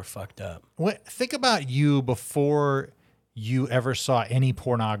think people were fucked up. Think about you before you ever saw any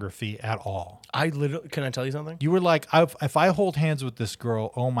pornography at all. Can I tell you something? You were like, if I hold hands with this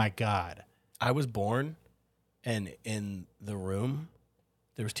girl, oh my God. I was born, and in the room,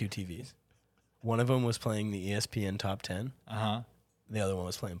 there was 2 TVs. One of them was playing the ESPN Top 10. Uh-huh. The other one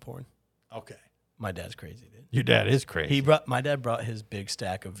was playing porn. Okay. My dad's crazy, dude. Your dad is crazy. My dad brought his big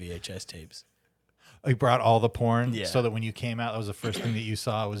stack of VHS tapes. He brought all the porn, Yeah. so that when you came out, that was the first thing that you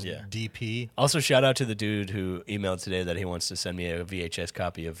saw was DP. Also, shout out to the dude who emailed today that he wants to send me a VHS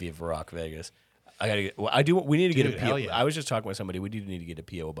copy of Viva Rock Vegas. I gotta get. Well, I do. We need to get Dude, a hell PO. yeah. I was just talking with somebody. We do need to get a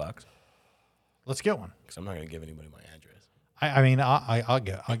PO box Let's get one. because I'm not gonna give anybody my address. I mean, I'll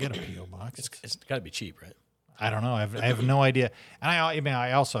get a PO box. It's got to be cheap, right? I don't know. I have no idea. And I mean,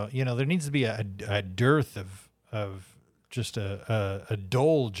 I also, there needs to be a dearth of just a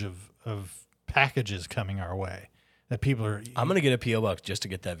dolge of packages coming our way that people are. I'm gonna get a PO box just to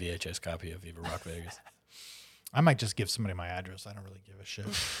get that VHS copy of Viva Rock Vegas. I might just give somebody my address. I don't really give a shit.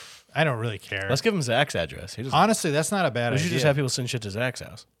 I don't really care. Let's give him Zach's address. He doesn't. Honestly, that's not a bad We idea. should just have people send shit to Zach's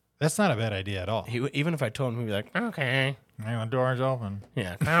house. That's not a bad idea at all. Even if I told him, he'd be like, "Okay, The door's open.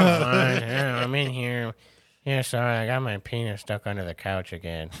 yeah, come on, yeah, I'm in here. Yeah, sorry, I got my penis stuck under the couch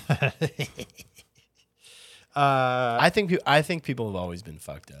again." I think people have always been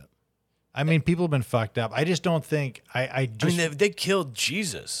fucked up. I mean, people have been fucked up. I just don't think I just. I mean, they killed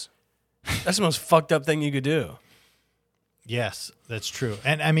Jesus. That's the most fucked up thing you could do. Yes, that's true.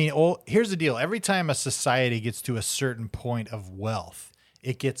 And I mean, here's the deal. Every time a society gets to a certain point of wealth,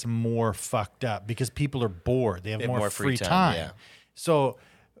 it gets more fucked up because people are bored. They have more free time. yeah. So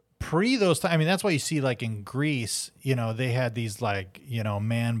pre those times, I mean, that's why you see like in Greece, they had these like,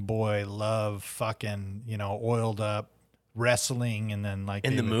 man, boy, love, fucking, oiled up wrestling. And then like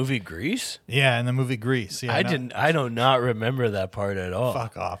In the movie Grease? Yeah, in the movie Grease. Yeah, I do not remember that part at all.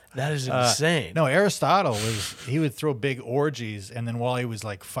 Fuck off. That is insane. No, Aristotle he would throw big orgies, and then while he was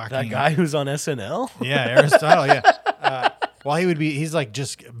like fucking That guy who's on SNL? yeah, Aristotle, yeah. While he's like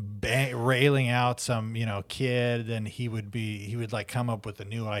just railing out some kid, then he would like come up with a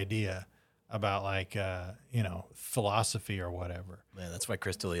new idea about like philosophy or whatever. Man, that's why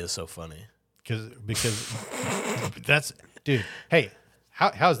Chris D'Elia is so funny. Because that's dude. Hey,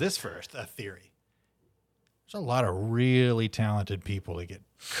 how's this for a theory? There's a lot of really talented people that get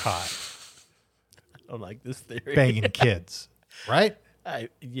caught I don't like this theory. banging kids, right?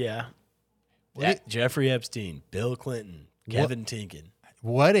 Yeah. What Jeffrey Epstein, Bill Clinton, Kevin Tinkin.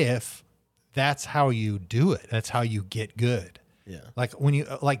 What if that's how you do it? That's how you get good. Yeah. Like when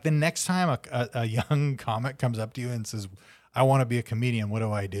the next time a young comic comes up to you and says, "I want to be a comedian. What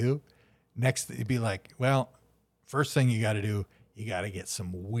do I do?" Next, it'd be like, well, first thing you got to do, you got to get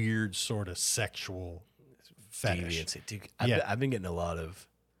some weird sort of sexual fetish. Deviancy. Dude, Yeah. I've been getting a lot of.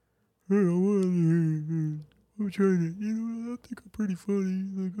 I'm trying to, I think I'm pretty funny.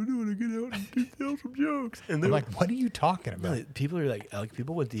 Like, I want to get out and tell some jokes. And they're like, what are you talking about? No, people are like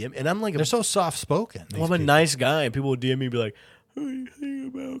people would DM, and I'm like, They're so soft spoken. well, I'm a nice guy, and people would DM me and be like, "What do you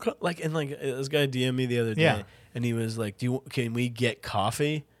think about like?" And like this guy DM'd me the other day, Yeah. and he was like, can we get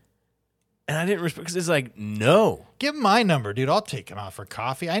coffee?" And I didn't respond because it's like, no. Give him my number, dude. I'll take him out for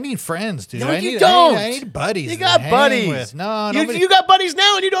coffee. I need friends, dude. No, I you need, don't. I need buddies. You to got hang buddies. with. No, you got buddies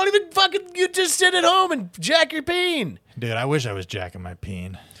now, and you don't even you just sit at home and jack your peen. dude, I wish I was jacking my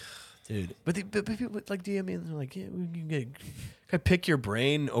peen. Dude, but people would like DM me and they're like, "Yeah, we can get. Can I pick your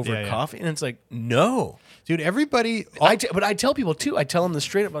brain over Yeah, yeah. coffee?" And it's like, no. Dude, everybody. But I tell people too. I tell them this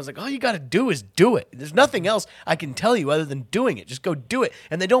straight up. I was like, all you got to do is do it. There's nothing else I can tell you other than doing it. Just go do it.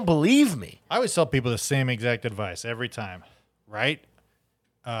 And they don't believe me. I always tell people the same exact advice every time. Write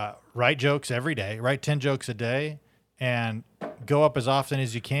jokes every day. Write 10 jokes a day, and go up as often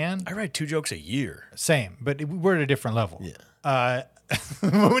as you can. I write 2 jokes a year. Same, but we're at a different level. Yeah.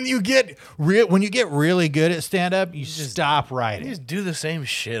 When you get really good at stand up, you stop writing. You just do the same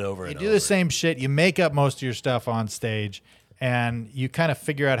shit over and You do over. the same shit. You make up most of your stuff on stage, and you kind of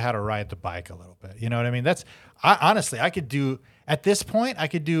figure out how to ride the bike a little bit. You know what I mean? Honestly, I could do at this point. I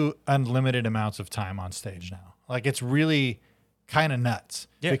could do unlimited amounts of time on stage now. Like it's really kind of nuts.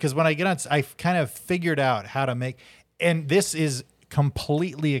 Yeah. Because when I get on, I've kind of figured out how to make. And this is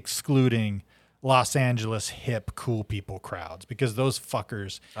completely excluding Los Angeles hip cool people crowds, because those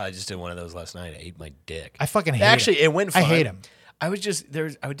fuckers. I just did one of those last night. I ate my dick. I fucking hate. Actually, them. it went fine. I hate them. I was just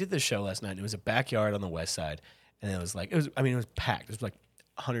I did this show last night. And it was a backyard on the west side, and it was packed. There was like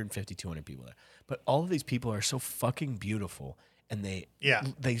 150, 200 people there. But all of these people are so fucking beautiful, and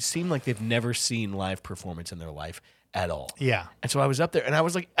they seem like they've never seen live performance in their life at all. Yeah. And so I was up there, and I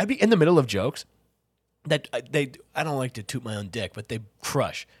was like, I'd be in the middle of jokes that I don't like to toot my own dick, but they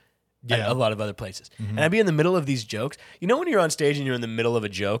crush. At a lot of other places. Mm-hmm. And I'd be in the middle of these jokes. You know when you're on stage and you're in the middle of a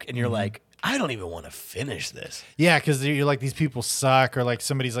joke and you're like, I don't even want to finish this. Yeah, because you're like, these people suck, or like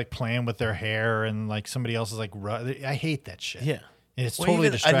somebody's like playing with their hair, and like somebody else is like, I hate that shit. Yeah. And it's Well,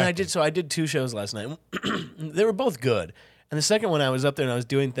 totally distracting. I did 2 shows last night. They were both good. And the second one I was up there and I was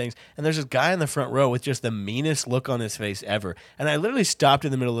doing things, and there's this guy in the front row with just the meanest look on his face ever. And I literally stopped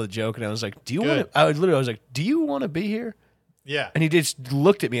in the middle of the joke and I was like, do you want to, I was like, do you want to be here? Yeah. And he just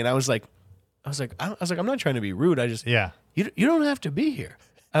looked at me and I was like, I'm not trying to be rude. I just, Yeah. you don't have to be here.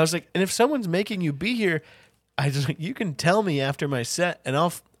 I was like, and if someone's making you be here, I just like, you can tell me after my set, and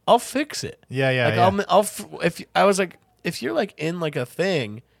I'll fix it. Yeah. I was like, if you're like in like a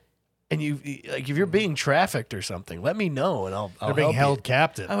thing, and you like if you're being trafficked or something, let me know, and I'll They're being help held you.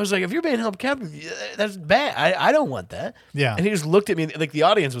 captive. I was like, if you're being held captive, that's bad. I don't want that. Yeah. And he just looked at me, like the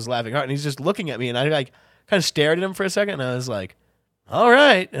audience was laughing hard, and he's just looking at me, and I like kind of stared at him for a second, and I was like, all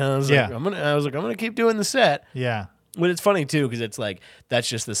right. And I was Yeah. like, I'm gonna keep doing the set. Yeah. But it's funny too, because it's like that's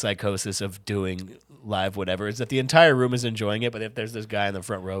just the psychosis of doing live whatever. Is that the entire room is enjoying it, but if there's this guy in the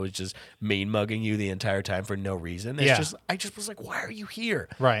front row who's just mean mugging you the entire time for no reason, it's just I just was like, why are you here?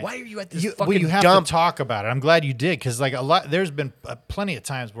 Right. Why are you at this You fucking have dump? to talk about it. I'm glad you did, because like a lot, there's been plenty of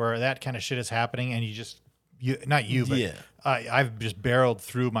times where that kind of shit is happening, and not you, but Yeah. I've just barreled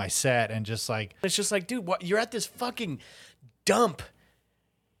through my set and just like, It's just like, dude, what? You're at this fucking dump.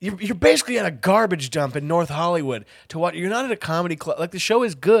 You're basically at a garbage dump in North Hollywood to watch. You're not at a comedy club. Like the show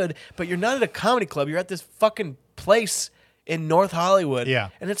is good, but you're not at a comedy club. You're at this fucking place in North Hollywood. Yeah.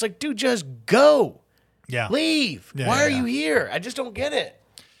 And it's like, dude, just go. yeah, Leave. Yeah, Why are yeah. you here? I just don't get it.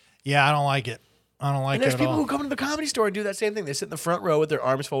 yeah, I don't like it. I don't like And it there's at people all. who come to the comedy store and do that same thing. They sit in the front row with their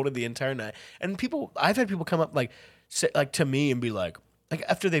arms folded the entire night. And I've had people come up like to me and be like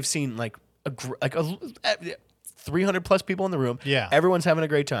after they've seen like 300 plus people in the room. Yeah. Everyone's having a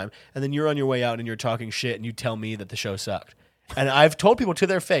great time. And then you're on your way out and you're talking shit and you tell me that the show sucked. And I've told people to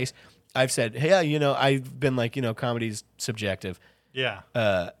their face, I've said, hey, yeah, I've been like, comedy's subjective. Yeah,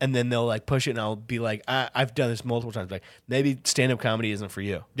 And then they'll like push it and I'll be like, I've done this multiple times. Like maybe stand-up comedy isn't for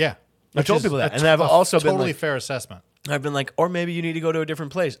you. yeah. I've told Which is people that. a And I've also been totally like, fair assessment. I've been like, or maybe you need to go to a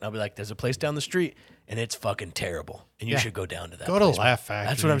different place. And I'll be like, there's a place down the street and it's fucking terrible. And you Yeah. should go down to that Go to place. Laugh Factory.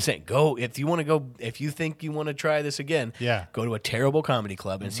 That's what I'm saying. Go if you want to go, if you think you want to try this again, Yeah. go to a terrible comedy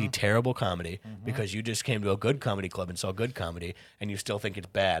club and see terrible comedy because you just came to a good comedy club and saw good comedy and you still think it's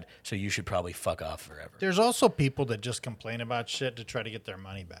bad. So you should probably fuck off forever. There's also people that just complain about shit to try to get their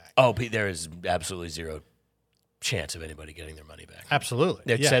money back. Oh, there is absolutely zero chance of anybody getting their money back.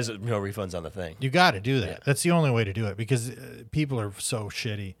 Absolutely. It Yeah. says no refunds on the thing. You got to do that. Yeah. That's the only way to do it, because people are so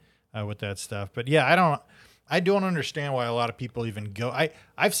shitty with that stuff. But yeah, I don't understand why a lot of people even go.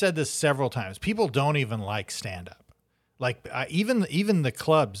 I've said this several times. People don't even like stand up. Like even the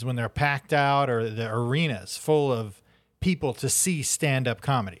clubs when they're packed out, or the arenas full of people to see stand up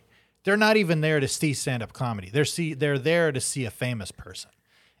comedy. They're not even there to see stand up comedy. They're there to see a famous person,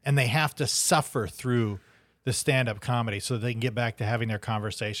 and they have to suffer through the stand-up comedy so they can get back to having their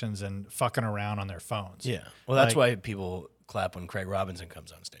conversations and fucking around on their phones. Yeah. Well, that's Like- why people clap when Craig Robinson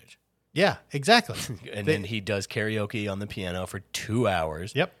comes on stage. Yeah, exactly. And then he does karaoke on the piano for 2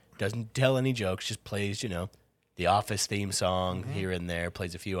 hours. Yep. Doesn't tell any jokes, just plays, the Office theme song here and there,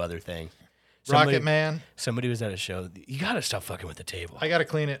 plays a few other things. Rocket Man. Somebody was at a show. You got to stop fucking with the table. I got to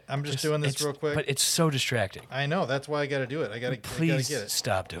clean it. I'm just doing this It's- real quick. But it's so distracting. I know. That's why I got to do it. I got to Please get it.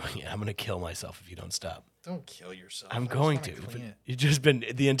 stop doing it. I'm going to kill myself if you don't stop. Don't kill yourself. I'm I just going wanna to. clean it. You've just been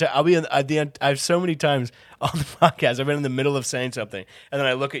the entire. I'll be in I've so many times on the podcast. I've been in the middle of saying something, and then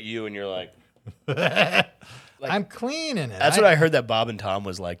I look at you, and you're like, I'm cleaning it. "That's what I heard that Bob and Tom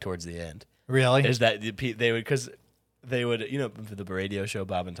was like towards the end." Really? Is that they would because they would the radio show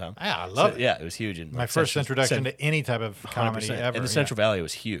Bob and Tom. Yeah, I love it. Yeah, it was huge. And My first introduction to any type of comedy 100%. ever. And the Central Valley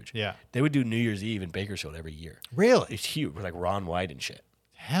was huge. Yeah. They would do New Year's Eve in Bakersfield every year. Really? It's huge, with like Ron White and shit.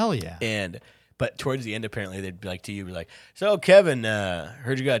 Hell yeah. But towards the end, apparently they'd be like to you, be like, "So Kevin,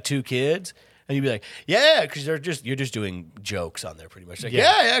 heard you got 2 kids." And you'd be like, "Yeah," because you're just doing jokes on there pretty much. Like, Yeah.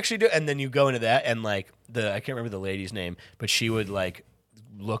 yeah, I actually do. And then you go into that, and like I can't remember the lady's name, but she would like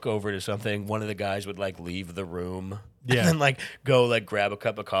look over to something. One of the guys would like leave the room. Yeah. And then like go like grab a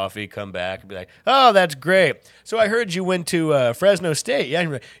cup of coffee, come back, and be like, "Oh, that's great. So I heard you went to Fresno State." Yeah, and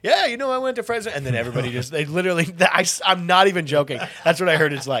you're like, "Yeah, I went to Fresno." And then everybody they literally, I'm not even joking. That's what I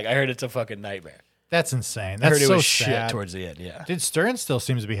heard it's like. I heard it's a fucking nightmare. That's insane. I That's heard it so was sad. shit towards the end. Yeah. Dude, Stern still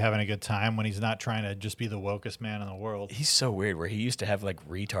seems to be having a good time when he's not trying to just be the wokest man in the world. He's so weird where he used to have like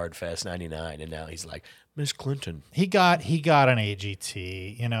Retard Fest 99 and now he's like Miss Clinton. He got an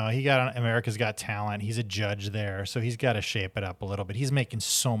AGT, he got on America's Got Talent. He's a judge there, so he's got to shape it up a little bit. He's making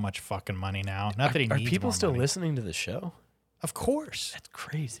so much fucking money now. Not that he Are needs people more still money. listening to the show? Of course. That's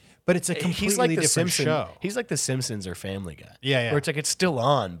crazy. But it's a completely He's like the different Simpsons. show. He's like the Simpsons or Family Guy. Yeah, yeah. Where it's like it's still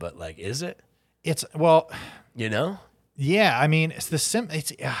on, but like, is it? It's You know? yeah, I mean, it's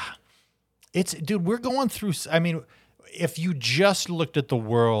dude, we're going through I mean, if you just looked at the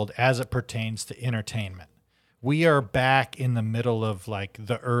world as it pertains to entertainment, we are back in the middle of like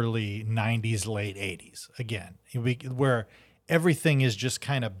the early 90s, late 80s again, where everything is just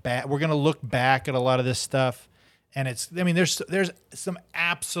kind of bad. We're going to look back at a lot of this stuff And there's some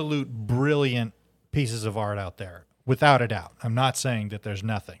absolute brilliant pieces of art out there, without a doubt. I'm not saying that there's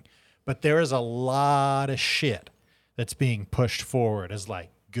nothing, but there is a lot of shit that's being pushed forward as like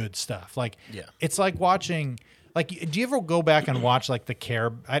good stuff. Like, it's like watching. Like, do you ever go back and watch like the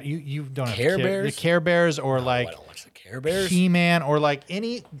you don't have Care Bears? the Care Bears, or like I don't watch the Care Bears. He-Man, or like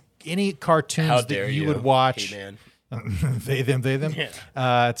any cartoons that you would watch. He-Man. They them.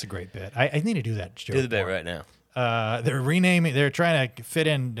 Yeah. It's a great bit. I need to do that. Do the bit right now. They're renaming. They're trying to fit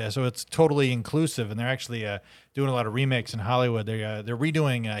in so it's totally inclusive, and they're actually doing a lot of remakes in Hollywood. They're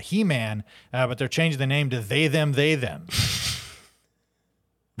redoing He-Man, but they're changing the name to They Them.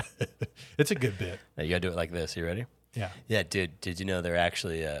 It's a good bit. You gotta do it like this. You ready? Yeah. Yeah, dude. Did you know they're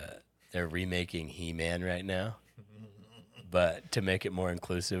actually they're remaking He-Man right now? But to make it more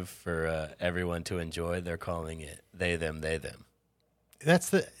inclusive for everyone to enjoy, they're calling it They Them. That's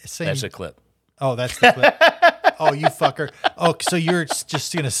the same. That's a clip. Oh, that's the clip. Oh, you fucker. Oh, so you're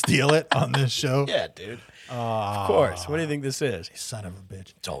just gonna steal it on this show? Yeah, dude. Of course. What do you think this is? You son of a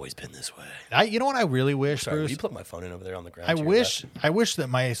bitch. It's always been this way. You know what I really wish, Sorry, will Bruce? you put my phone in over there on the ground? I wish that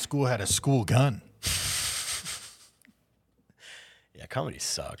my school had a school gun. Yeah, comedy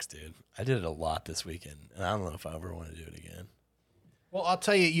sucks, dude. I did it a lot this weekend, and I don't know if I ever want to do it again. Well, I'll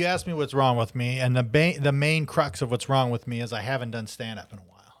tell you. You asked me what's wrong with me, and the main crux of what's wrong with me is I haven't done stand up in a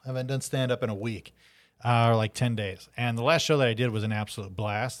while. I haven't done stand up in a week, or like 10 days. And the last show that I did was an absolute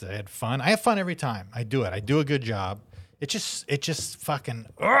blast. I had fun. I have fun every time I do it. I do a good job. It just fucking.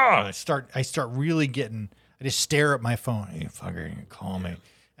 I start really getting. I just stare at my phone. Hey, fucker, you call me.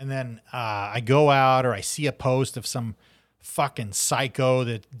 And then I go out, or I see a post of some fucking psycho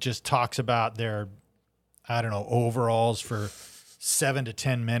that just talks about their, I don't know, overalls for 7 to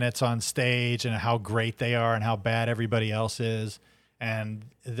 10 minutes on stage and how great they are and how bad everybody else is. And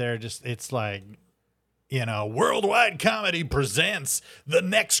they're just, it's like, Worldwide Comedy presents the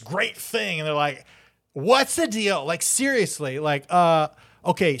next great thing. And they're like, what's the deal? Like, seriously, like,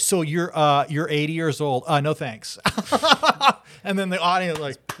 okay, so you're 80 years old. No, thanks. And then the audience,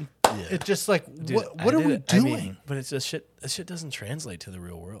 like, it's just like, Dude, what are we doing? I mean, but it's this shit. This shit doesn't translate to the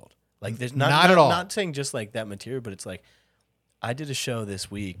real world. Like, there's Not at all. Not saying just like that material, but it's like, I did a show this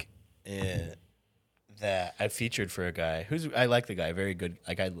week that I featured for a guy I like the guy, very good.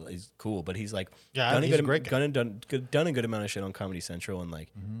 Like, he's cool, but he's like, he's a great guy. done a good amount of shit on Comedy Central and like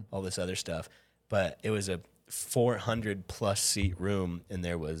all this other stuff. But it was a 400 plus seat room, and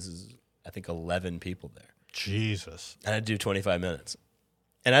there was, I think, 11 people there. Jesus. And I'd do 25 minutes.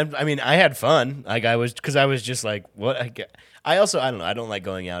 And I mean, I had fun. Like, I was just like, what? I also, I don't know. I don't like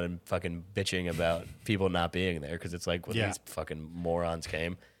going out and fucking bitching about people not being there, because it's like, well, these fucking morons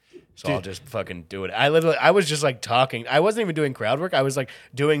came. So I'll just fucking do it. I was just like talking. I wasn't even doing crowd work. I was like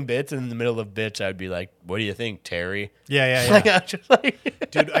doing bits, and in the middle of bits, I'd be like, what do you think, Terry? Yeah. Like, I was just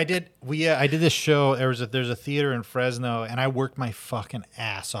like, Dude, I did this show. There's a theater in Fresno, and I worked my fucking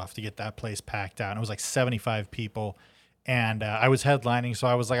ass off to get that place packed out. And it was like 75 people, and I was headlining, so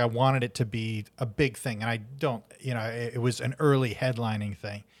I was like, I wanted it to be a big thing, and I don't, it was an early headlining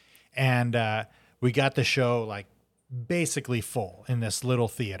thing, and we got the show like basically full in this little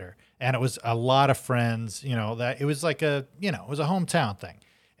theater, and it was a lot of friends. That it was like it was a hometown thing,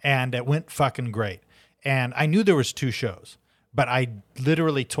 and it went fucking great. And I knew there was 2 shows. But I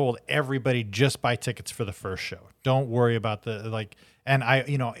literally told everybody, just buy tickets for the first show. Don't worry about and I,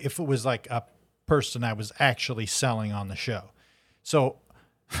 if it was like a person I was actually selling on the show. So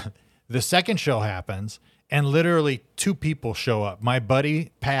the second show happens, and literally 2 people show up. My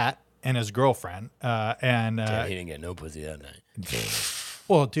buddy, Pat, and his girlfriend. Damn, he didn't get no pussy that night.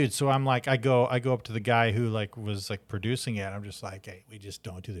 Well, dude, so I'm like, I go up to the guy who was producing it. I'm just like, hey, we just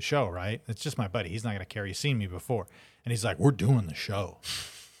don't do the show, right? It's just my buddy. He's not gonna care. He's seen me before, and he's like, we're doing the show.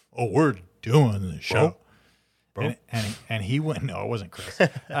 Oh, we're doing the show, bro. And he went. No, it wasn't Chris.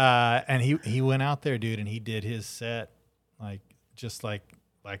 And he went out there, dude, and he did his set like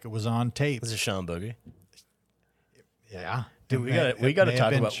it was on tape. Was it Sean Boogie? Yeah, dude, we got to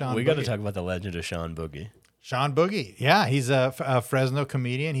talk about the legend of Sean Boogie. Sean Boogie. Yeah, he's a Fresno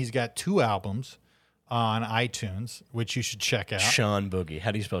comedian. He's got 2 albums on iTunes, which you should check out. Sean Boogie.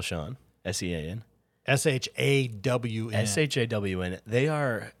 How do you spell Sean? S-E-A-N? S-H-A-W-N. S-H-A-W-N. They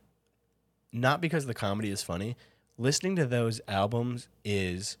are, not because the comedy is funny, listening to those albums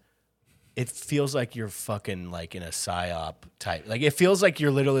it feels like you're fucking like in a psyop type. Like, it feels like you're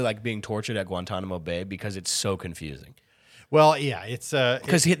literally like being tortured at Guantanamo Bay, because it's so confusing. Well, yeah, it's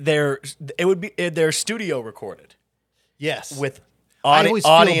because they're studio recorded. Yes. With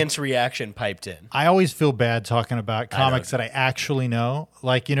Audience reaction piped in. I always feel bad talking about comics that I actually know.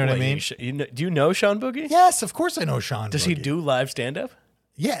 Like, you know what I mean? Do you know Sean Boogie? Yes, of course I know Sean. Does he do live stand-up?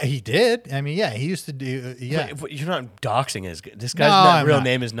 Yeah, he did. I mean, yeah, he used to do. Yeah, But you're not doxing this guy's real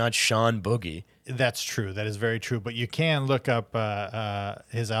name is not Sean Boogie. That's true. That is very true. But you can look up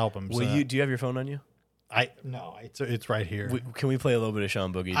his albums. Do you have your phone on you? No, it's right here. Can we play a little bit of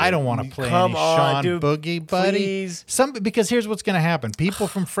Sean Boogie? Dude? I don't want to play any Sean Boogie, buddy. Please. Because here's what's going to happen. People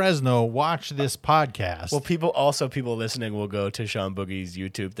from Fresno watch this podcast. Well, people listening will go to Sean Boogie's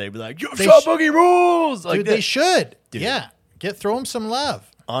YouTube. They'd be like, "Yo, Sean Boogie rules!" Like dude, they should. Dude. Yeah, throw him some love.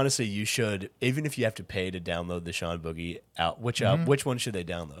 Honestly, you should. Even if you have to pay to download the Sean Boogie out, which one should they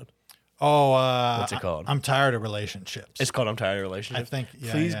download? Oh, what's it called? I'm tired of relationships. It's called I'm Tired of Relationships. I think.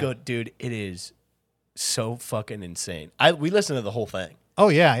 Yeah, Please go, dude. It is so fucking insane. We listened to the whole thing. Oh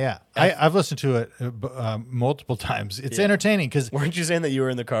yeah. I've listened to it multiple times. It's entertaining because weren't you saying that you were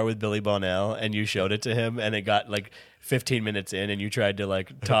in the car with Billy Bonnell and you showed it to him and it got like 15 minutes in and you tried to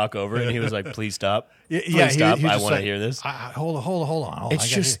like talk over it and he was like, "Please stop, please stop. I want to hear this." Hold on.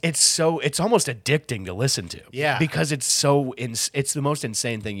 It's almost addicting to listen to. Yeah, because it's it's the most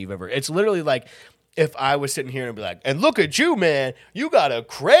insane thing you've ever. It's literally like. If I was sitting here and be like, and look at you, man, you got a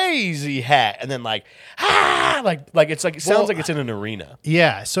crazy hat, and then like it sounds like it's in an arena.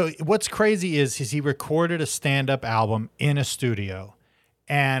 Yeah. So what's crazy is he recorded a stand-up album in a studio,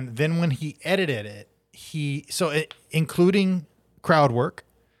 and then when he edited it, including crowd work,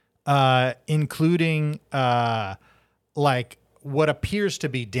 including like what appears to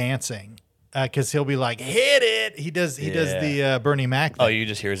be dancing, because he'll be like, hit it. He does the Bernie Mac thing. Oh, you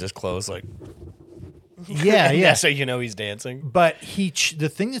just hear his clothes like. Yeah. So you know he's dancing. But the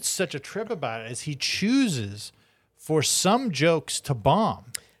thing that's such a trip about it is he chooses for some jokes to bomb.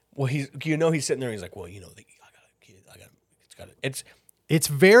 Well, he's sitting there. And he's like, well, I got. It's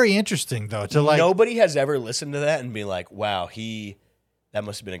very interesting though to like. Nobody has ever listened to that and be like, wow, that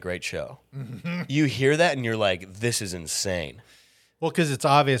must have been a great show. Mm-hmm. You hear that and you're like, this is insane. Well, because it's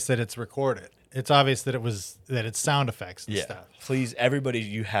obvious that it's recorded. It's obvious that it's sound effects and stuff. Please, everybody,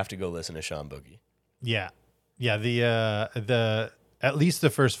 you have to go listen to Sean Boogie. Yeah. The at least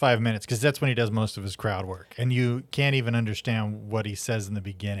the first 5 minutes, because that's when he does most of his crowd work, and you can't even understand what he says in the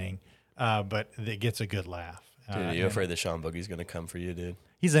beginning, but it gets a good laugh. Dude, are you afraid that Sean Boogie's gonna come for you, dude?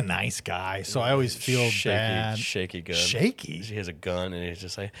 He's a nice guy, so I always feel bad. Shaky gun. Shaky. He has a gun, and he's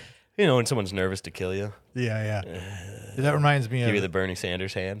just like, when someone's nervous to kill you. Yeah. That reminds me of give you the Bernie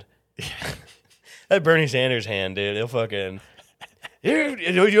Sanders hand. That Bernie Sanders hand, dude. He'll fucking.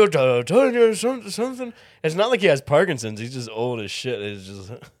 You're telling you something. It's not like he has Parkinson's. He's just old as shit. It's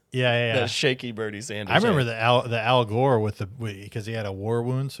just that shaky Bernie Sanders. I remember the Al Gore because he had a war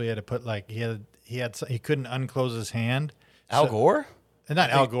wound, so he had to put like he couldn't unclose his hand. Al Gore?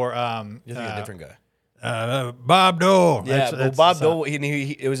 Not Al Gore. You're thinking a different guy. Bob Dole. Yeah, Bob Dole.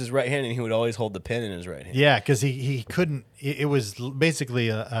 It was his right hand, and he would always hold the pen in his right hand. Yeah, because he couldn't. It was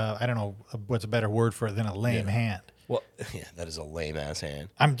basically I don't know what's a better word for it than a lame hand. Well, yeah, that is a lame ass hand.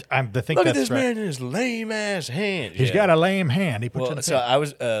 Look at this man in his lame ass hand. He's got a lame hand. He puts so I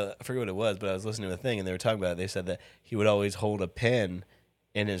was I forget what it was, but I was listening to a thing and they were talking about it. They said that he would always hold a pen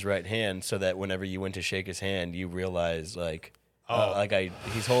in his right hand so that whenever you went to shake his hand, you realized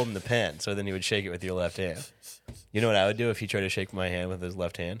he's holding the pen. So then he would shake it with your left hand. You know what I would do if he tried to shake my hand with his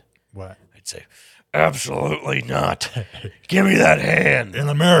left hand? What? I'd say, absolutely not. Give me that hand. In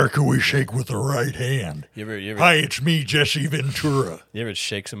America, we shake with the right hand. You ever, Hi, it's me, Jesse Ventura. You ever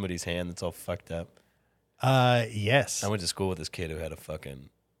shake somebody's hand that's all fucked up? Yes. I went to school with this kid who had a fucking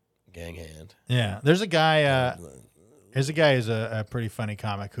gang hand. Yeah. There's a guy who's a pretty funny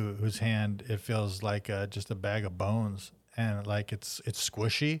comic whose hand, it feels like just a bag of bones, and like it's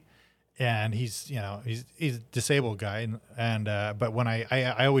squishy. And he's a disabled guy, and but when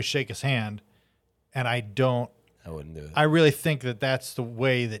I always shake his hand. And I wouldn't do it. I really think that that's the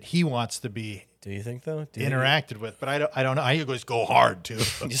way that he wants to be. Do you think though? Interacted with, but I don't know. I always go hard too.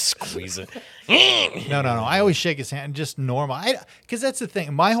 Just squeeze it. No. I always shake his hand, just normal. Because that's the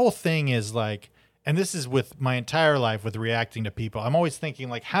thing. My whole thing is like, and this is with my entire life with reacting to people. I'm always thinking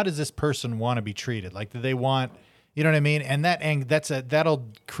like, how does this person want to be treated? Like, do they want, you know what I mean? And that'll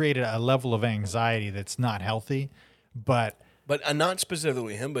create a level of anxiety that's not healthy, But not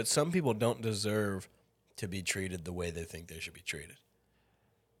specifically him, but some people don't deserve to be treated the way they think they should be treated.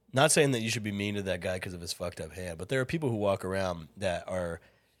 Not saying that you should be mean to that guy because of his fucked up hand, but there are people who walk around that are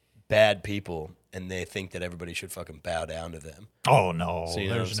bad people and they think that everybody should fucking bow down to them. Oh, no. So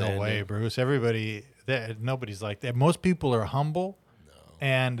there's no way, dude? Bruce. Nobody's like that. Most people are humble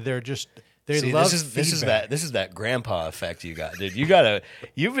and they They See, love this is feedback. that grandpa effect you got, dude. You got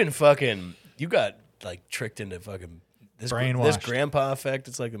like tricked into fucking this Brainwashed. grandpa effect.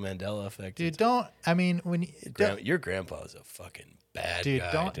 It's like the Mandela effect. Dude, when you, Your grandpa is a fucking bad dude,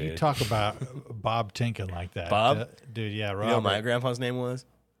 guy, don't dude. you talk about Bob Tinkin like that. Bob? Dude, yeah, You Robert. know what my grandpa's name was?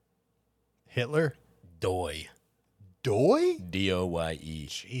 Hitler? Doy. Doy? Doye.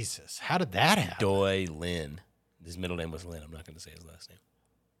 Jesus, how did that happen? Doy Lin. His middle name was Lin. I'm not going to say his last name.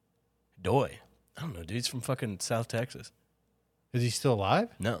 Doy. I don't know, dude. He's from fucking South Texas. Is he still alive?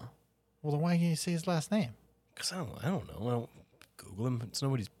 No. Well, then why can't you say his last name? Because I don't know. I don't Google him. It's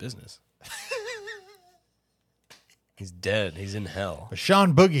nobody's business. He's dead. He's in hell. But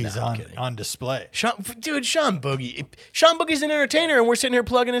Sean Boogie's I'm kidding. on display. Sean Boogie. Sean Boogie's an entertainer, and we're sitting here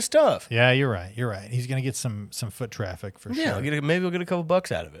plugging his stuff. Yeah, you're right. You're right. He's gonna get some foot traffic for Yeah, sure. maybe we'll get a couple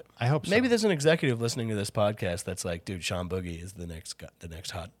bucks out of it. I hope so. Maybe there's an executive listening to this podcast that's like, dude, Sean Boogie is the next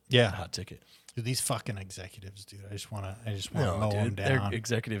hot ticket. Dude, these fucking executives, dude. I just wanna mow them dude, down. their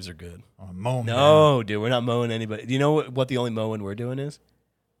executives are good. I wanna mow 'em down. No, dude, we're not mowing anybody. Do you know what the only mowing we're doing is?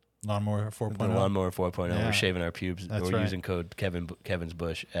 Lawnmower The 4.0. Lawnmower 4.0. Yeah. We're shaving our pubes. That's we're right. using code Kevin's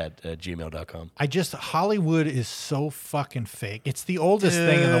Bush at gmail.com. Hollywood is so fucking fake. It's the oldest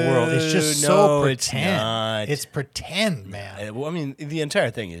thing in the world. It's just Dude, so no, it's pretend. not. It's pretend, man. Well, I mean, the entire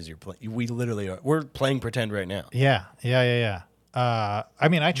thing is we literally are. We're playing pretend right now. Yeah. I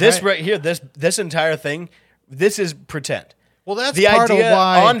mean, I try. This right here, this entire thing, this is pretend. Well, that's The part idea of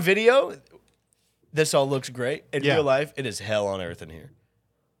why on video, this all looks great. In Yeah. real life, it is hell on earth in here.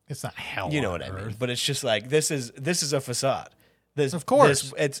 it's not hell. You know on what I mean? earth. But it's just like this is a facade. Of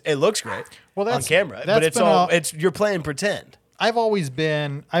course. It looks great Well, on that's- camera, that's but it's been all all- it's you're playing pretend. I've always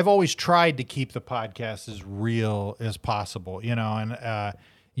tried to keep the podcast as real as possible, and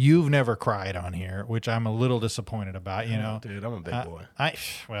you've never cried on here, which I'm a little disappointed about, Dude, I'm a big boy.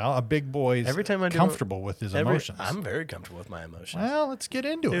 A big boy's Every time I do comfortable with his emotions. I'm very comfortable with my emotions. Well, let's get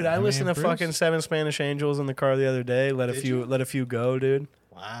into it. Dude, I listened to Bruce. fucking 7 Spanish Angels in the car the other day. Let a few go, dude.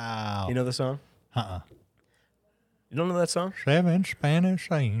 Wow. You know the song? Uh-uh. You don't know that song? 7 Spanish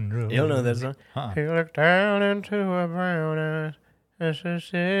angels. You don't know that song? Uh-uh. He looked down into her brown eyes and said,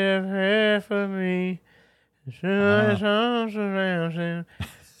 "Save her for me." And soon his arms around him,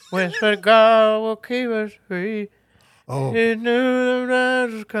 whispered, "God will keep us free." Oh, He knew the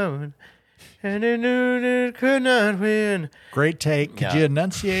rise was coming, and he knew that he could not win. great take. Could Yeah. you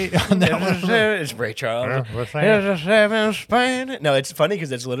enunciate on that one? It's Ray Charles. what's There's a 7 Spanish. No, it's funny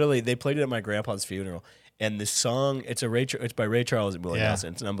because it's literally they played it at my grandpa's funeral, and the song it's by Ray Charles and Willie Yeah.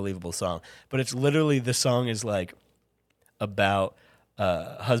 Nelson. It's an unbelievable song, but it's literally the song is like about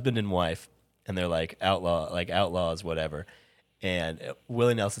husband and wife, and they're like outlaws, whatever. And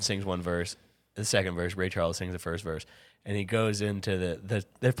Willie Nelson sings one verse, the second verse. Ray Charles sings the first verse, and he goes into the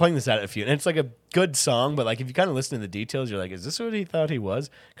they're playing this out at a few, and it's like a good song, but like if you kind of listen to the details, you're like, is this what he thought he was?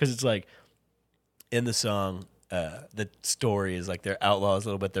 Because it's like in the song, the story is like they're outlaws a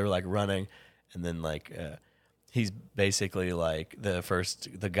little bit. They're like running, and then like he's basically like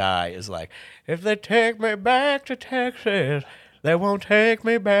the guy is like, if they take me back to Texas, they won't take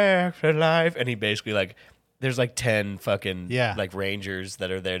me back to life. And he basically like, there's like 10 fucking like rangers that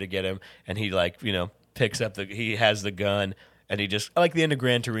are there to get him, and he like picks up he has the gun. And he just, like the end of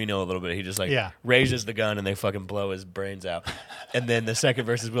Gran Torino a little bit, he just like raises the gun and they fucking blow his brains out. And then the second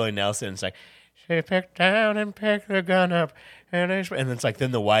verse is Willie Nelson. It's like, she picked down and picked the gun up. And it's like,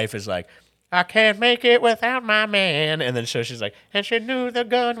 then the wife is like, I can't make it without my man. And then so she's like, and she knew the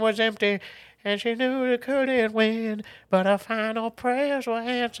gun was empty. And she knew it couldn't win. But her final prayers were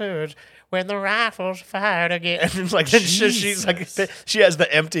answered when the rifles fired again. And it's like, then she's like, she has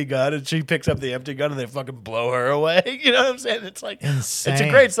the empty gun and she picks up the empty gun and they fucking blow her away. You know what I'm saying? It's like, Insane. it's a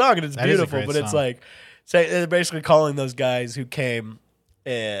great song and it's That is a beautiful, great but it's song. like, they're basically calling those guys who came,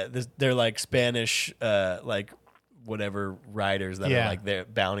 they're like Spanish, like whatever riders that are like they're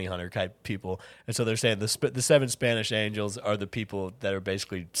bounty hunter type people. And so they're saying the 7 Spanish angels are the people that are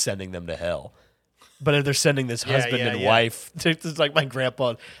basically sending them to hell. But they're sending this husband and wife. It's like my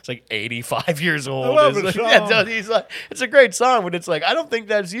grandpa. It's like 85 years old. I love It's the like- song. he's like, it's a great song, but it's like I don't think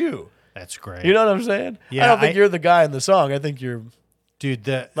that's you. That's great. You know what I'm saying? Yeah, I don't think you're the guy in the song. I think you're. Dude,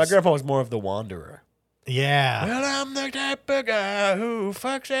 My grandpa was more of the wanderer. yeah. Well, I'm the type of guy who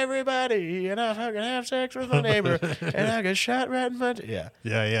fucks everybody, and I fucking have sex with my neighbor, and I get shot right in my yeah.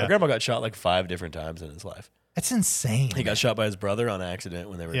 Yeah. My grandpa got shot like 5 different times in his life. That's insane. He got shot by his brother on accident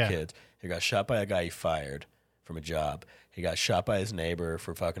when they were Yeah. kids. He got shot by a guy he fired from a job. He got shot by his neighbor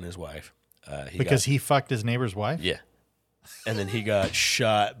for fucking his wife. Because he fucked his neighbor's wife? Yeah. And then he got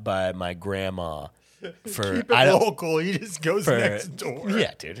shot by my grandma for Keep it local. He just goes next door.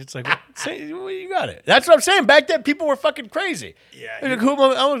 Yeah, dude. It's like, say, well, you got it. That's what I'm saying. Back then, people were fucking crazy. Yeah, Like, I'm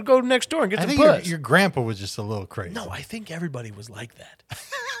gonna go next door and get I some think puss. your grandpa was just a little crazy. No, I think everybody was like that.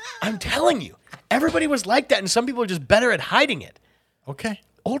 I'm telling you, everybody was like that, and some people are just better at hiding it. Okay.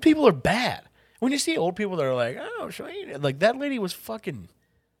 Old people are bad. When you see old people that are like, oh, like that lady was fucking.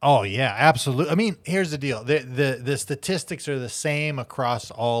 Oh yeah, absolutely. I mean, here's the deal: the statistics are the same across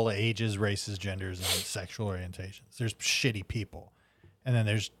all ages, races, genders, and sexual orientations. There's shitty people, and then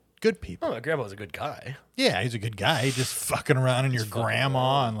there's good people. Oh, my grandpa was a good guy. Yeah, he's a good guy. He's just fucking around in your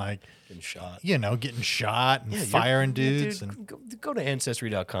grandma and like Getting shot. Getting shot and firing dudes. Dude, And go to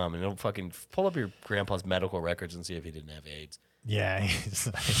Ancestry.com and it'll fucking pull up your grandpa's medical records and see if he didn't have AIDS. yeah,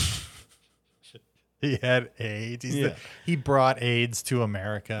 he had AIDS. Yeah. He brought AIDS to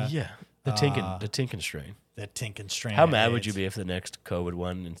America. Yeah, the Tinkin strain. The Tinkin strain. How of mad would AIDS. you be if the next COVID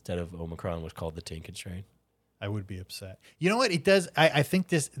one instead of Omicron was called the Tinkin strain? I would be upset. You know what? It does. I think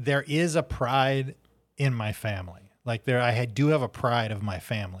there is a pride in my family. Like I do have a pride of my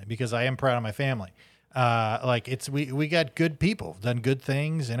family because I am proud of my family. Like we got good people, done good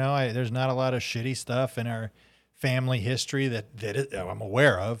things. There's not a lot of shitty stuff in our family history that I'm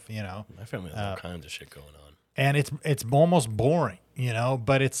aware of. My family has all kinds of shit going on. And it's almost boring,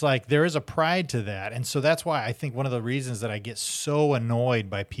 but it's like there is a pride to that. And so that's why I think one of the reasons that I get so annoyed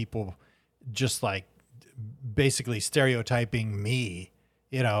by people just like basically stereotyping me,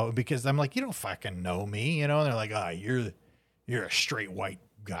 because I'm like, you don't fucking know me, and they're like, you're a straight white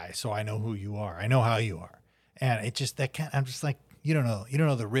guy, so I know who you are. I know how you are. And it just I'm just like, you don't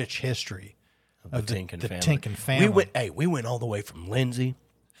know the rich history of the Tinkin family. We went all the way from Lindsay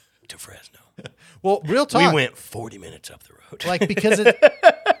to Fresno. Well, real talk. We went 40 minutes up the road. Like, because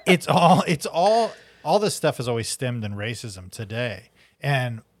it's all this stuff has always stemmed in racism today.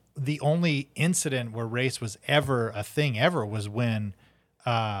 And the only incident where race was ever a thing was when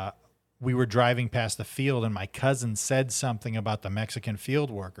we were driving past the field and my cousin said something about the Mexican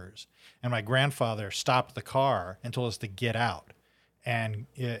field workers. And my grandfather stopped the car and told us to get out and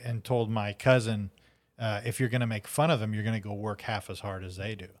told my cousin, if you're going to make fun of them, you're going to go work half as hard as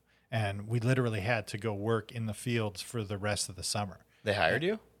they do. And we literally had to go work in the fields for the rest of the summer. They hired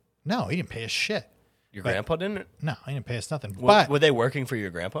you? No, he didn't pay us shit. Your grandpa didn't? No, he didn't pay us nothing. Were But they working for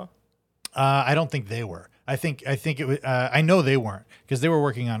your grandpa? I don't think they were. I think it was. I know they weren't because they were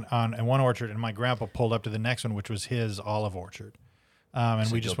working on one orchard, and my grandpa pulled up to the next one, which was his olive orchard. And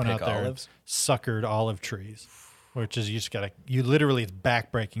So we you just go went out pick there olives? and suckered olive trees, which is you literally it's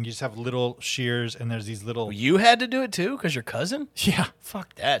backbreaking. You just have little shears, and there's these little. You had to do it too because your cousin? Yeah,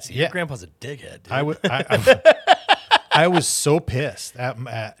 Fuck that. See, Yeah. your grandpa's a dickhead, dude. I was so pissed at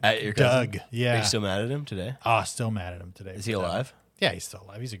your cousin? Doug. Are Yeah. you still mad at him today? Oh, still mad at him today. Is he alive? Yeah, he's still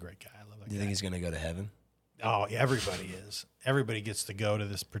alive. He's a great guy. I love that Do you guy. think he's going to go to heaven? Oh, yeah, everybody is. Everybody gets to go to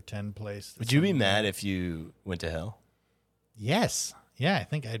this pretend place. Would you be mad if you went to hell? Yes. Yeah, I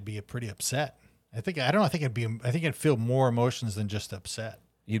think I'd be pretty upset. I think I'd feel more emotions than just upset.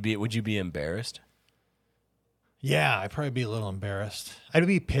 Would you be embarrassed? Yeah, I'd probably be a little embarrassed. I'd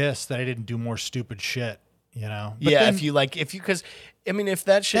be pissed that I didn't do more stupid shit, But yeah, then because I mean, if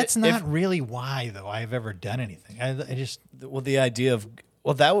that shit, that's not really why though I've ever done anything. I just the idea of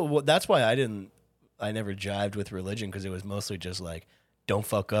that's why I never jived with religion because it was mostly just like, don't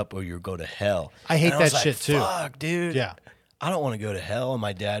fuck up or you'll go to hell. I hate And was that like, shit too. Fuck, dude. Yeah. I don't want to go to hell. And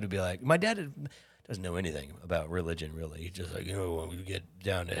my dad would be like, my dad doesn't know anything about religion really. He's just like, when we get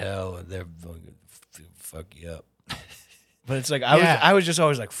down to hell, they're going to fuck you up. But it's like I was just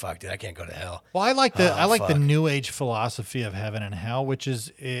always like, fuck, dude, I can't go to hell. Well, I like the fuck. the New Age philosophy of heaven and hell, which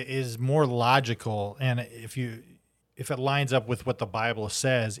is more logical, and if it lines up with what the Bible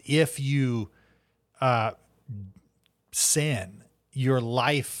says, if you sin, your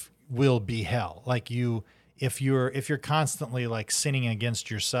life will be hell. Like if you're constantly like sinning against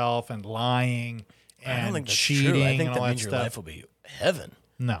yourself and lying and I don't think that's cheating true. I think and that all that means your stuff. life will be heaven.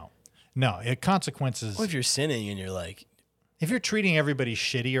 No, consequences. What if you're sinning and you're like, If you're treating everybody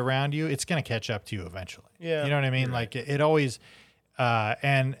shitty around you, it's going to catch up to you eventually. Yeah, You know what I mean? Like it always,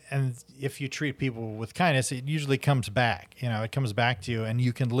 and if you treat people with kindness, it usually comes back. It comes back to you, and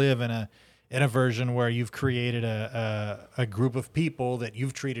you can live in a version where you've created a group of people that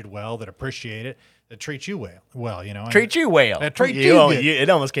you've treated well, that appreciate it, that treat you well. treat you well. That treat you good. It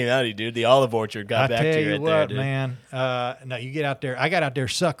almost came out of you, dude. The olive orchard got back to you right there, dude. Man. No, you get out there. I got out there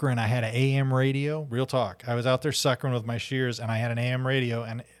suckering. I had an AM radio. Real talk. I was out there suckering with my shears, and I had an AM radio.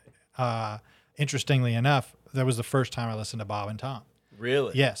 And interestingly enough, that was the first time I listened to Bob and Tom.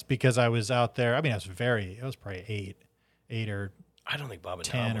 Really? Yes, because I was out there. I mean, I was probably eight or I don't think Bob and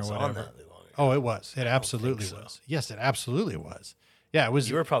 10 Tom or was on whatever. that long Oh, it was. It absolutely was. Yes, it absolutely was. Yeah, it was.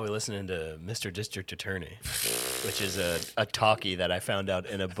 You were probably listening to Mr. District Attorney, which is a talkie that I found out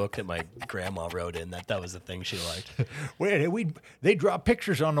in a book that my grandma wrote in. That was the thing she liked. They draw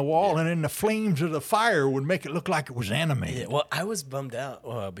pictures on the wall, and then the flames of the fire would make it look like it was animated. Yeah, well, I was bummed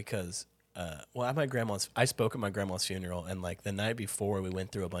out because, at my grandma's, I spoke at my grandma's funeral, and like the night before, we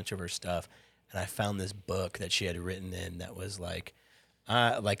went through a bunch of her stuff, and I found this book that she had written in that was like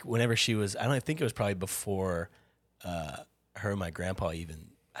whenever she was, I think it was probably before. Her and my grandpa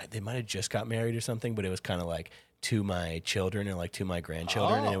they might have just got married or something, but it was kind of like to my children or like to my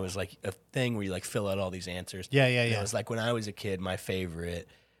grandchildren, and it was like a thing where you like fill out all these answers. Yeah. And it was like when I was a kid, my favorite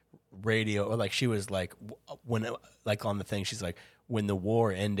radio, or like she was like when like on the thing, she's like, when the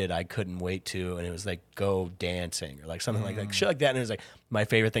war ended, I couldn't wait to, and it was like go dancing or like something like shit like that. And it was like my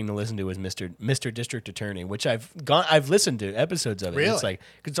favorite thing to listen to was Mr. District Attorney, which I've listened to episodes of it. Really? It's like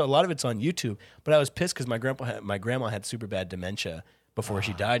because a lot of it's on YouTube. But I was pissed because my grandma had super bad dementia before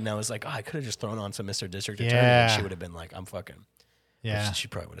she died, and I was like, I could have just thrown on some Mr. District Attorney, and she would have been like, I'm fucking. Yeah. She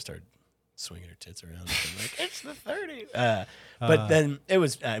probably would have started swinging her tits around and been like, it's the 30s. But then it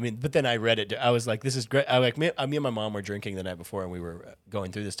was, but then I read it. I was like, this is great. Me and my mom were drinking the night before, and we were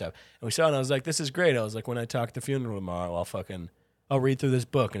going through this stuff. And we saw it, and I was like, this is great. I was like, when I talk at the funeral tomorrow, I'll read through this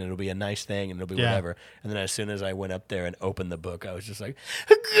book, and it'll be a nice thing, and it'll be whatever. And then as soon as I went up there and opened the book, I was just like,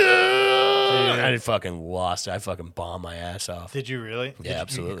 I fucking lost it. I fucking bombed my ass off. Did you really? Yeah,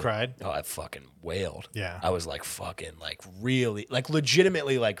 absolutely. You cried? Oh, I fucking wailed. Yeah. I was like fucking like really like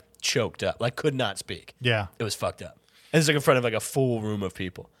legitimately like choked up, like could not speak. Yeah. It was fucked up. And it's like in front of like a full room of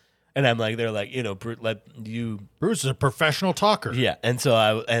people. And I'm like, they're like, Bruce is a professional talker. Yeah. And so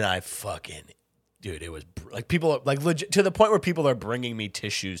I fucking, dude, it was like people are like legit to the point where people are bringing me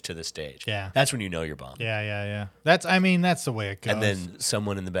tissues to the stage. Yeah. That's when you know you're bombed. Yeah. That's the way it goes. And then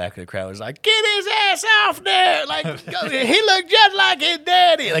someone in the back of the crowd was like, "Get his ass off there!" Like he looked just like his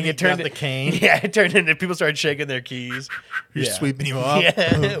daddy. Like it turned the cane. Yeah, it turned into people started shaking their keys. You're sweeping you up.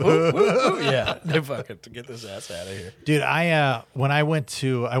 Yeah, woo, woo, woo. Yeah. They fucking to get this ass out of here, dude. When I went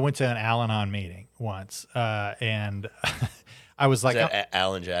to an Al-Anon meeting once, and I was like,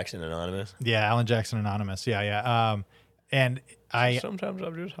 Alan Jackson Anonymous. Yeah, Alan Jackson Anonymous. Yeah. And sometimes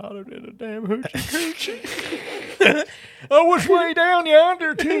I'm just hotter than a damn hoochie coochie. I was way down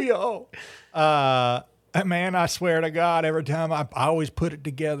yonder to y'all. Man, I swear to God, every time I always put it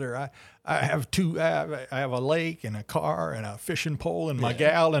together. I have I have a lake and a car and a fishing pole and my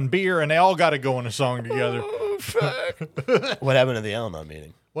gal and beer, and they all got to go in a song together. Oh, fuck. What happened at the Al-Anon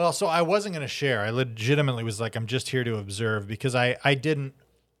meeting? Well, so I wasn't going to share. I legitimately was like, I'm just here to observe because I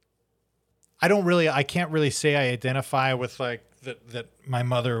can't really say I identify with like that my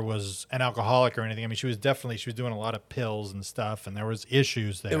mother was an alcoholic or anything. I mean, she was doing a lot of pills and stuff, and there was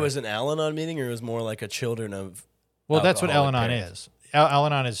issues there. It was an Al-Anon meeting, or it was more like a children of. Well, that's what Al-Anon parents? is.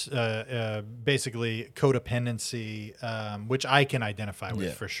 Al-Anon is basically codependency, which I can identify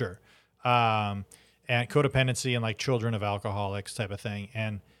with for sure. And codependency and like children of alcoholics type of thing.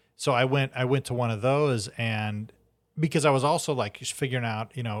 And so I went to one of those, and because I was also like figuring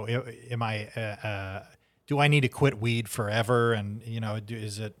out, do I need to quit weed forever? And,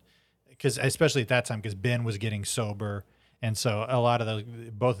 is it, because especially at that time, because Ben was getting sober. And so a lot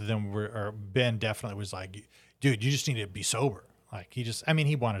of both of them Ben definitely was like, dude, you just need to be sober. Like he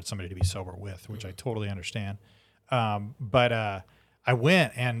wanted somebody to be sober with, which I totally understand. But I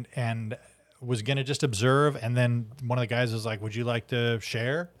went and was going to just observe. And then one of the guys was like, would you like to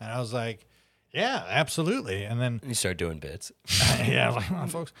share? And I was like, yeah, absolutely. And then you start doing bits. Yeah, like,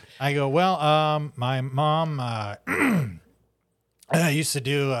 folks. I go, well, my mom used to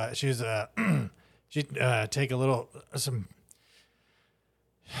do. She'd take a little some.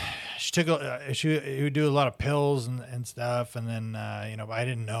 She would do a lot of pills and stuff, and then I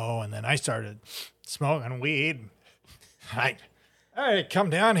didn't know, and then I started smoking weed. I come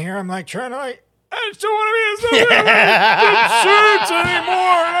down here. I'm like trying to I just don't want to be in suits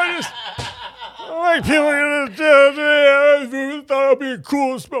anymore. And I like people I thought I'd be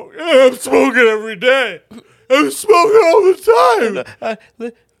cool to smoke. Yeah, I'm smoking every day. I'm smoking all the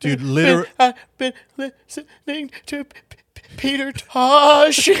time. Dude, literally. I've been listening to Peter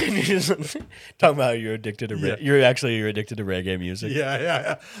Tosh. Talking about how you're addicted to you're addicted to reggae music.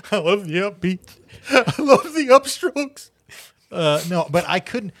 Yeah. I love the upbeat. I love the upstrokes. No, but I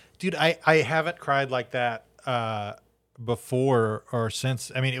couldn't, dude. I haven't cried like that before or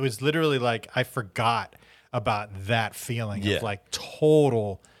since. I mean, it was literally like I forgot about that feeling of like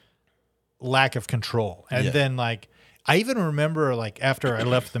total lack of control. And then like I even remember like after I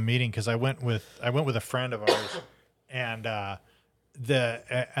left the meeting, because I went with a friend of ours, and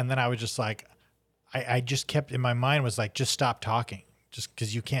and then I was just like, I just kept in my mind was like, just stop talking, just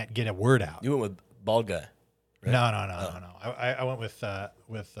because you can't get a word out. You went with bald guy. Right? No. I went with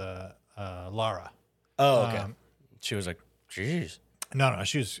Laura. Oh, okay. She was like, "Jeez." No,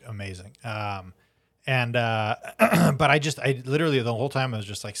 she was amazing. But I literally the whole time I was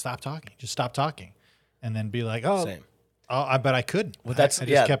just like, stop talking, just stop talking, and then be like, oh, Same. But I couldn't. Well, that's I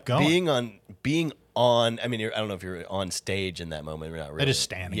just kept going. Being on. I mean, I don't know if you're on stage in that moment. We're not really. I just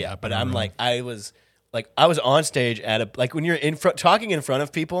standing. Yeah, up but in the I'm room. like, I was on stage at like when you're in front talking in front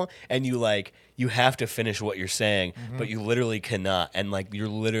of people and you have to finish what you're saying, but you literally cannot, and like you're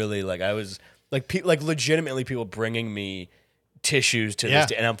literally like I was like legitimately people bringing me tissues to this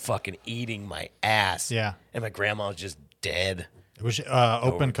day, and I'm fucking eating my ass. Yeah. And my grandma was just dead. It was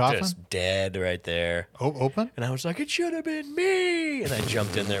open coffin. Just dead right there. Open. And I was like, it should have been me. And I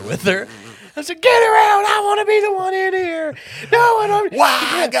jumped in there with her. I said, get around. I want to be the one in here. No, I don't.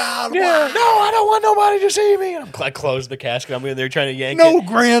 Why, God? Yeah, Why? no, I don't want nobody to see me. And I closed the casket. I'm in there trying to yank No it.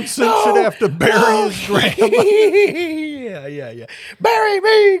 grandson should have to bury his grandma. Yeah. Bury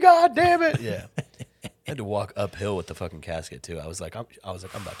me, God damn it. Yeah. I had to walk uphill with the fucking casket too. I was like, I'm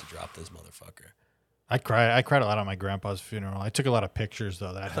about to drop this motherfucker. I cried a lot at my grandpa's funeral. I took a lot of pictures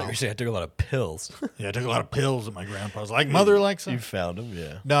though. That I thought you were helped. saying I took a lot of pills. Yeah, I took a lot of pills at my grandpa's. Like mother likes them. You found them,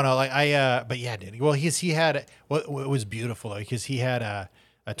 yeah. No, like but yeah, dude. Well, he had what was beautiful though, because he had a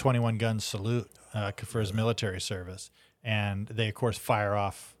 21 gun salute for his military service, and they of course fire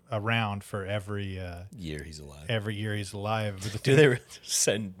off a round for every Year he's alive. every year he's alive. But Do they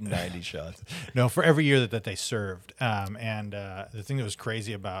send 90 shots? No, for every year that they served. And the thing that was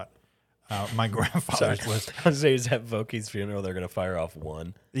crazy about my grandfather's was I was saying, is at Voki's funeral, they're going to fire off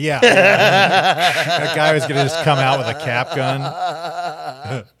one. yeah, that guy was gonna just come out with a cap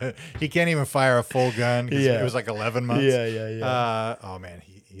gun. He can't even fire a full gun because Yeah. it was like 11 months. Yeah. Oh man,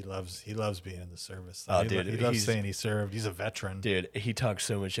 he loves being in the service. Oh, he, dude, he loves he's- saying he served. He's a veteran. Dude, he talks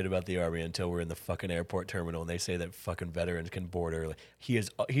so much shit about the Army until we're in the fucking airport terminal and they say that fucking veterans can board early. He's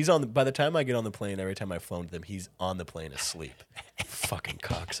on by the time I get on the plane, every time I've flown with him, he's on the plane asleep. Fucking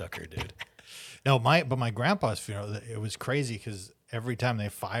cocksucker, dude. No, but my grandpa's funeral, it was crazy because every time they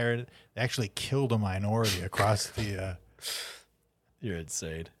fired, they actually killed a minority across the You're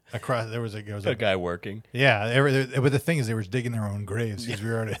insane. there was a A guy working. yeah. But the thing is, they were digging their own graves because we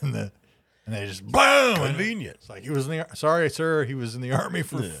were already in the, and they just boom. Convenient. It's like he was in the sorry sir, he was in the army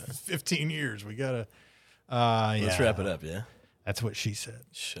for 15 years. We gotta Let's wrap it up, yeah? That's what she said.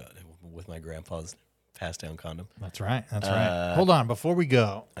 Shut with my grandpa's passed down condom. That's right. That's right. Hold on, before we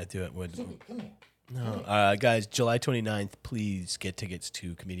go. I do it with. No, guys, July 29th, please get tickets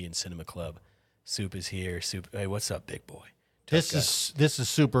to Comedian Cinema Club. Soup is here. Hey, what's up, big boy? This is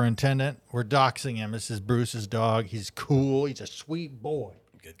Superintendent. We're doxing him. This is Bruce's dog. He's cool. He's a sweet boy.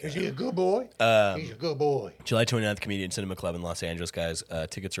 Good guy. Is he a good boy? He's a good boy. July 29th, Comedian Cinema Club in Los Angeles, guys.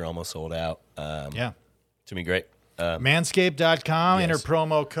 Tickets are almost sold out. Yeah. It's going to be great. Manscaped.com. Yes. Enter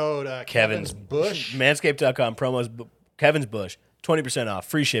promo code Kevin's Bush. Manscaped.com, promos Kevin's Bush. 20% off,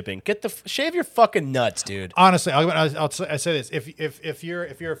 free shipping. Shave your fucking nuts, dude. Honestly, I'll say this: if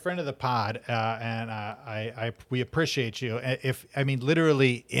you're a friend of the pod, and we appreciate you.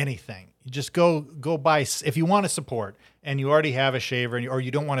 Literally anything, you just go buy. If you want to support and you already have a shaver, or you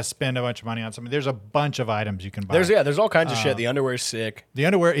don't want to spend a bunch of money on something, there's a bunch of items you can buy. There's all kinds of shit. The underwear's sick. The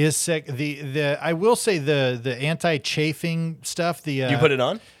underwear is sick. I will say the anti-chafing stuff. You put it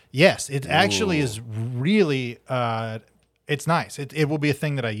on? Yes, it actually is really. It's nice. It will be a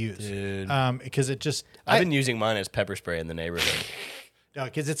thing that I use. Dude. Because it just I've been using mine as pepper spray in the neighborhood.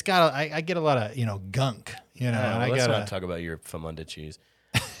 because it's got I get a lot of gunk, and I Let's gotta not talk about your Famunda cheese.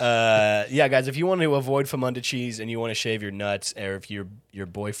 Yeah, guys, if you want to avoid Famunda cheese and you want to shave your nuts, or if your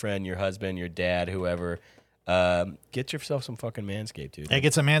boyfriend, your husband, your dad, whoever, get yourself some fucking Manscaped, dude.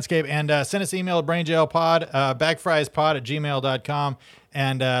 get some Manscaped and send us an email at brainjailpod, bagfriespod@gmail.com,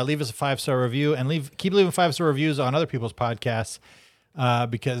 and leave us a 5-star review, and keep leaving 5-star reviews on other people's podcasts.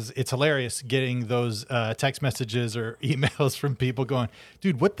 Because it's hilarious getting those text messages or emails from people going,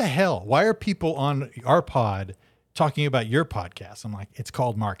 dude, what the hell? Why are people on our pod talking about your podcast? I'm like, it's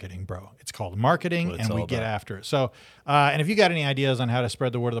called marketing, bro. It's called marketing, and we get after it. So, and if you got any ideas on how to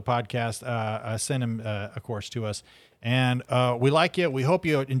spread the word of the podcast, send them, of course, to us. And we like you. We hope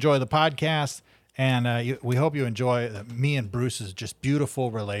you enjoy the podcast, and we hope you enjoy me and Bruce's just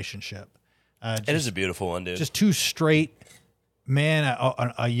beautiful relationship. It is a beautiful one, dude. Just two straight man,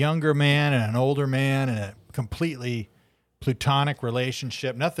 a younger man and an older man, and a completely platonic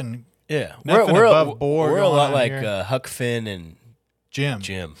relationship. Nothing. Yeah, Nothing above board We're a going lot on like here. Huck Finn and Jim.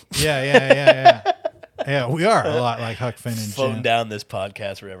 Jim. Yeah. Yeah, we are a lot like Huck Finn and Floating Jim. down this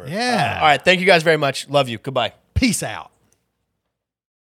podcast forever. Yeah. All right. Thank you guys very much. Love you. Goodbye. Peace out.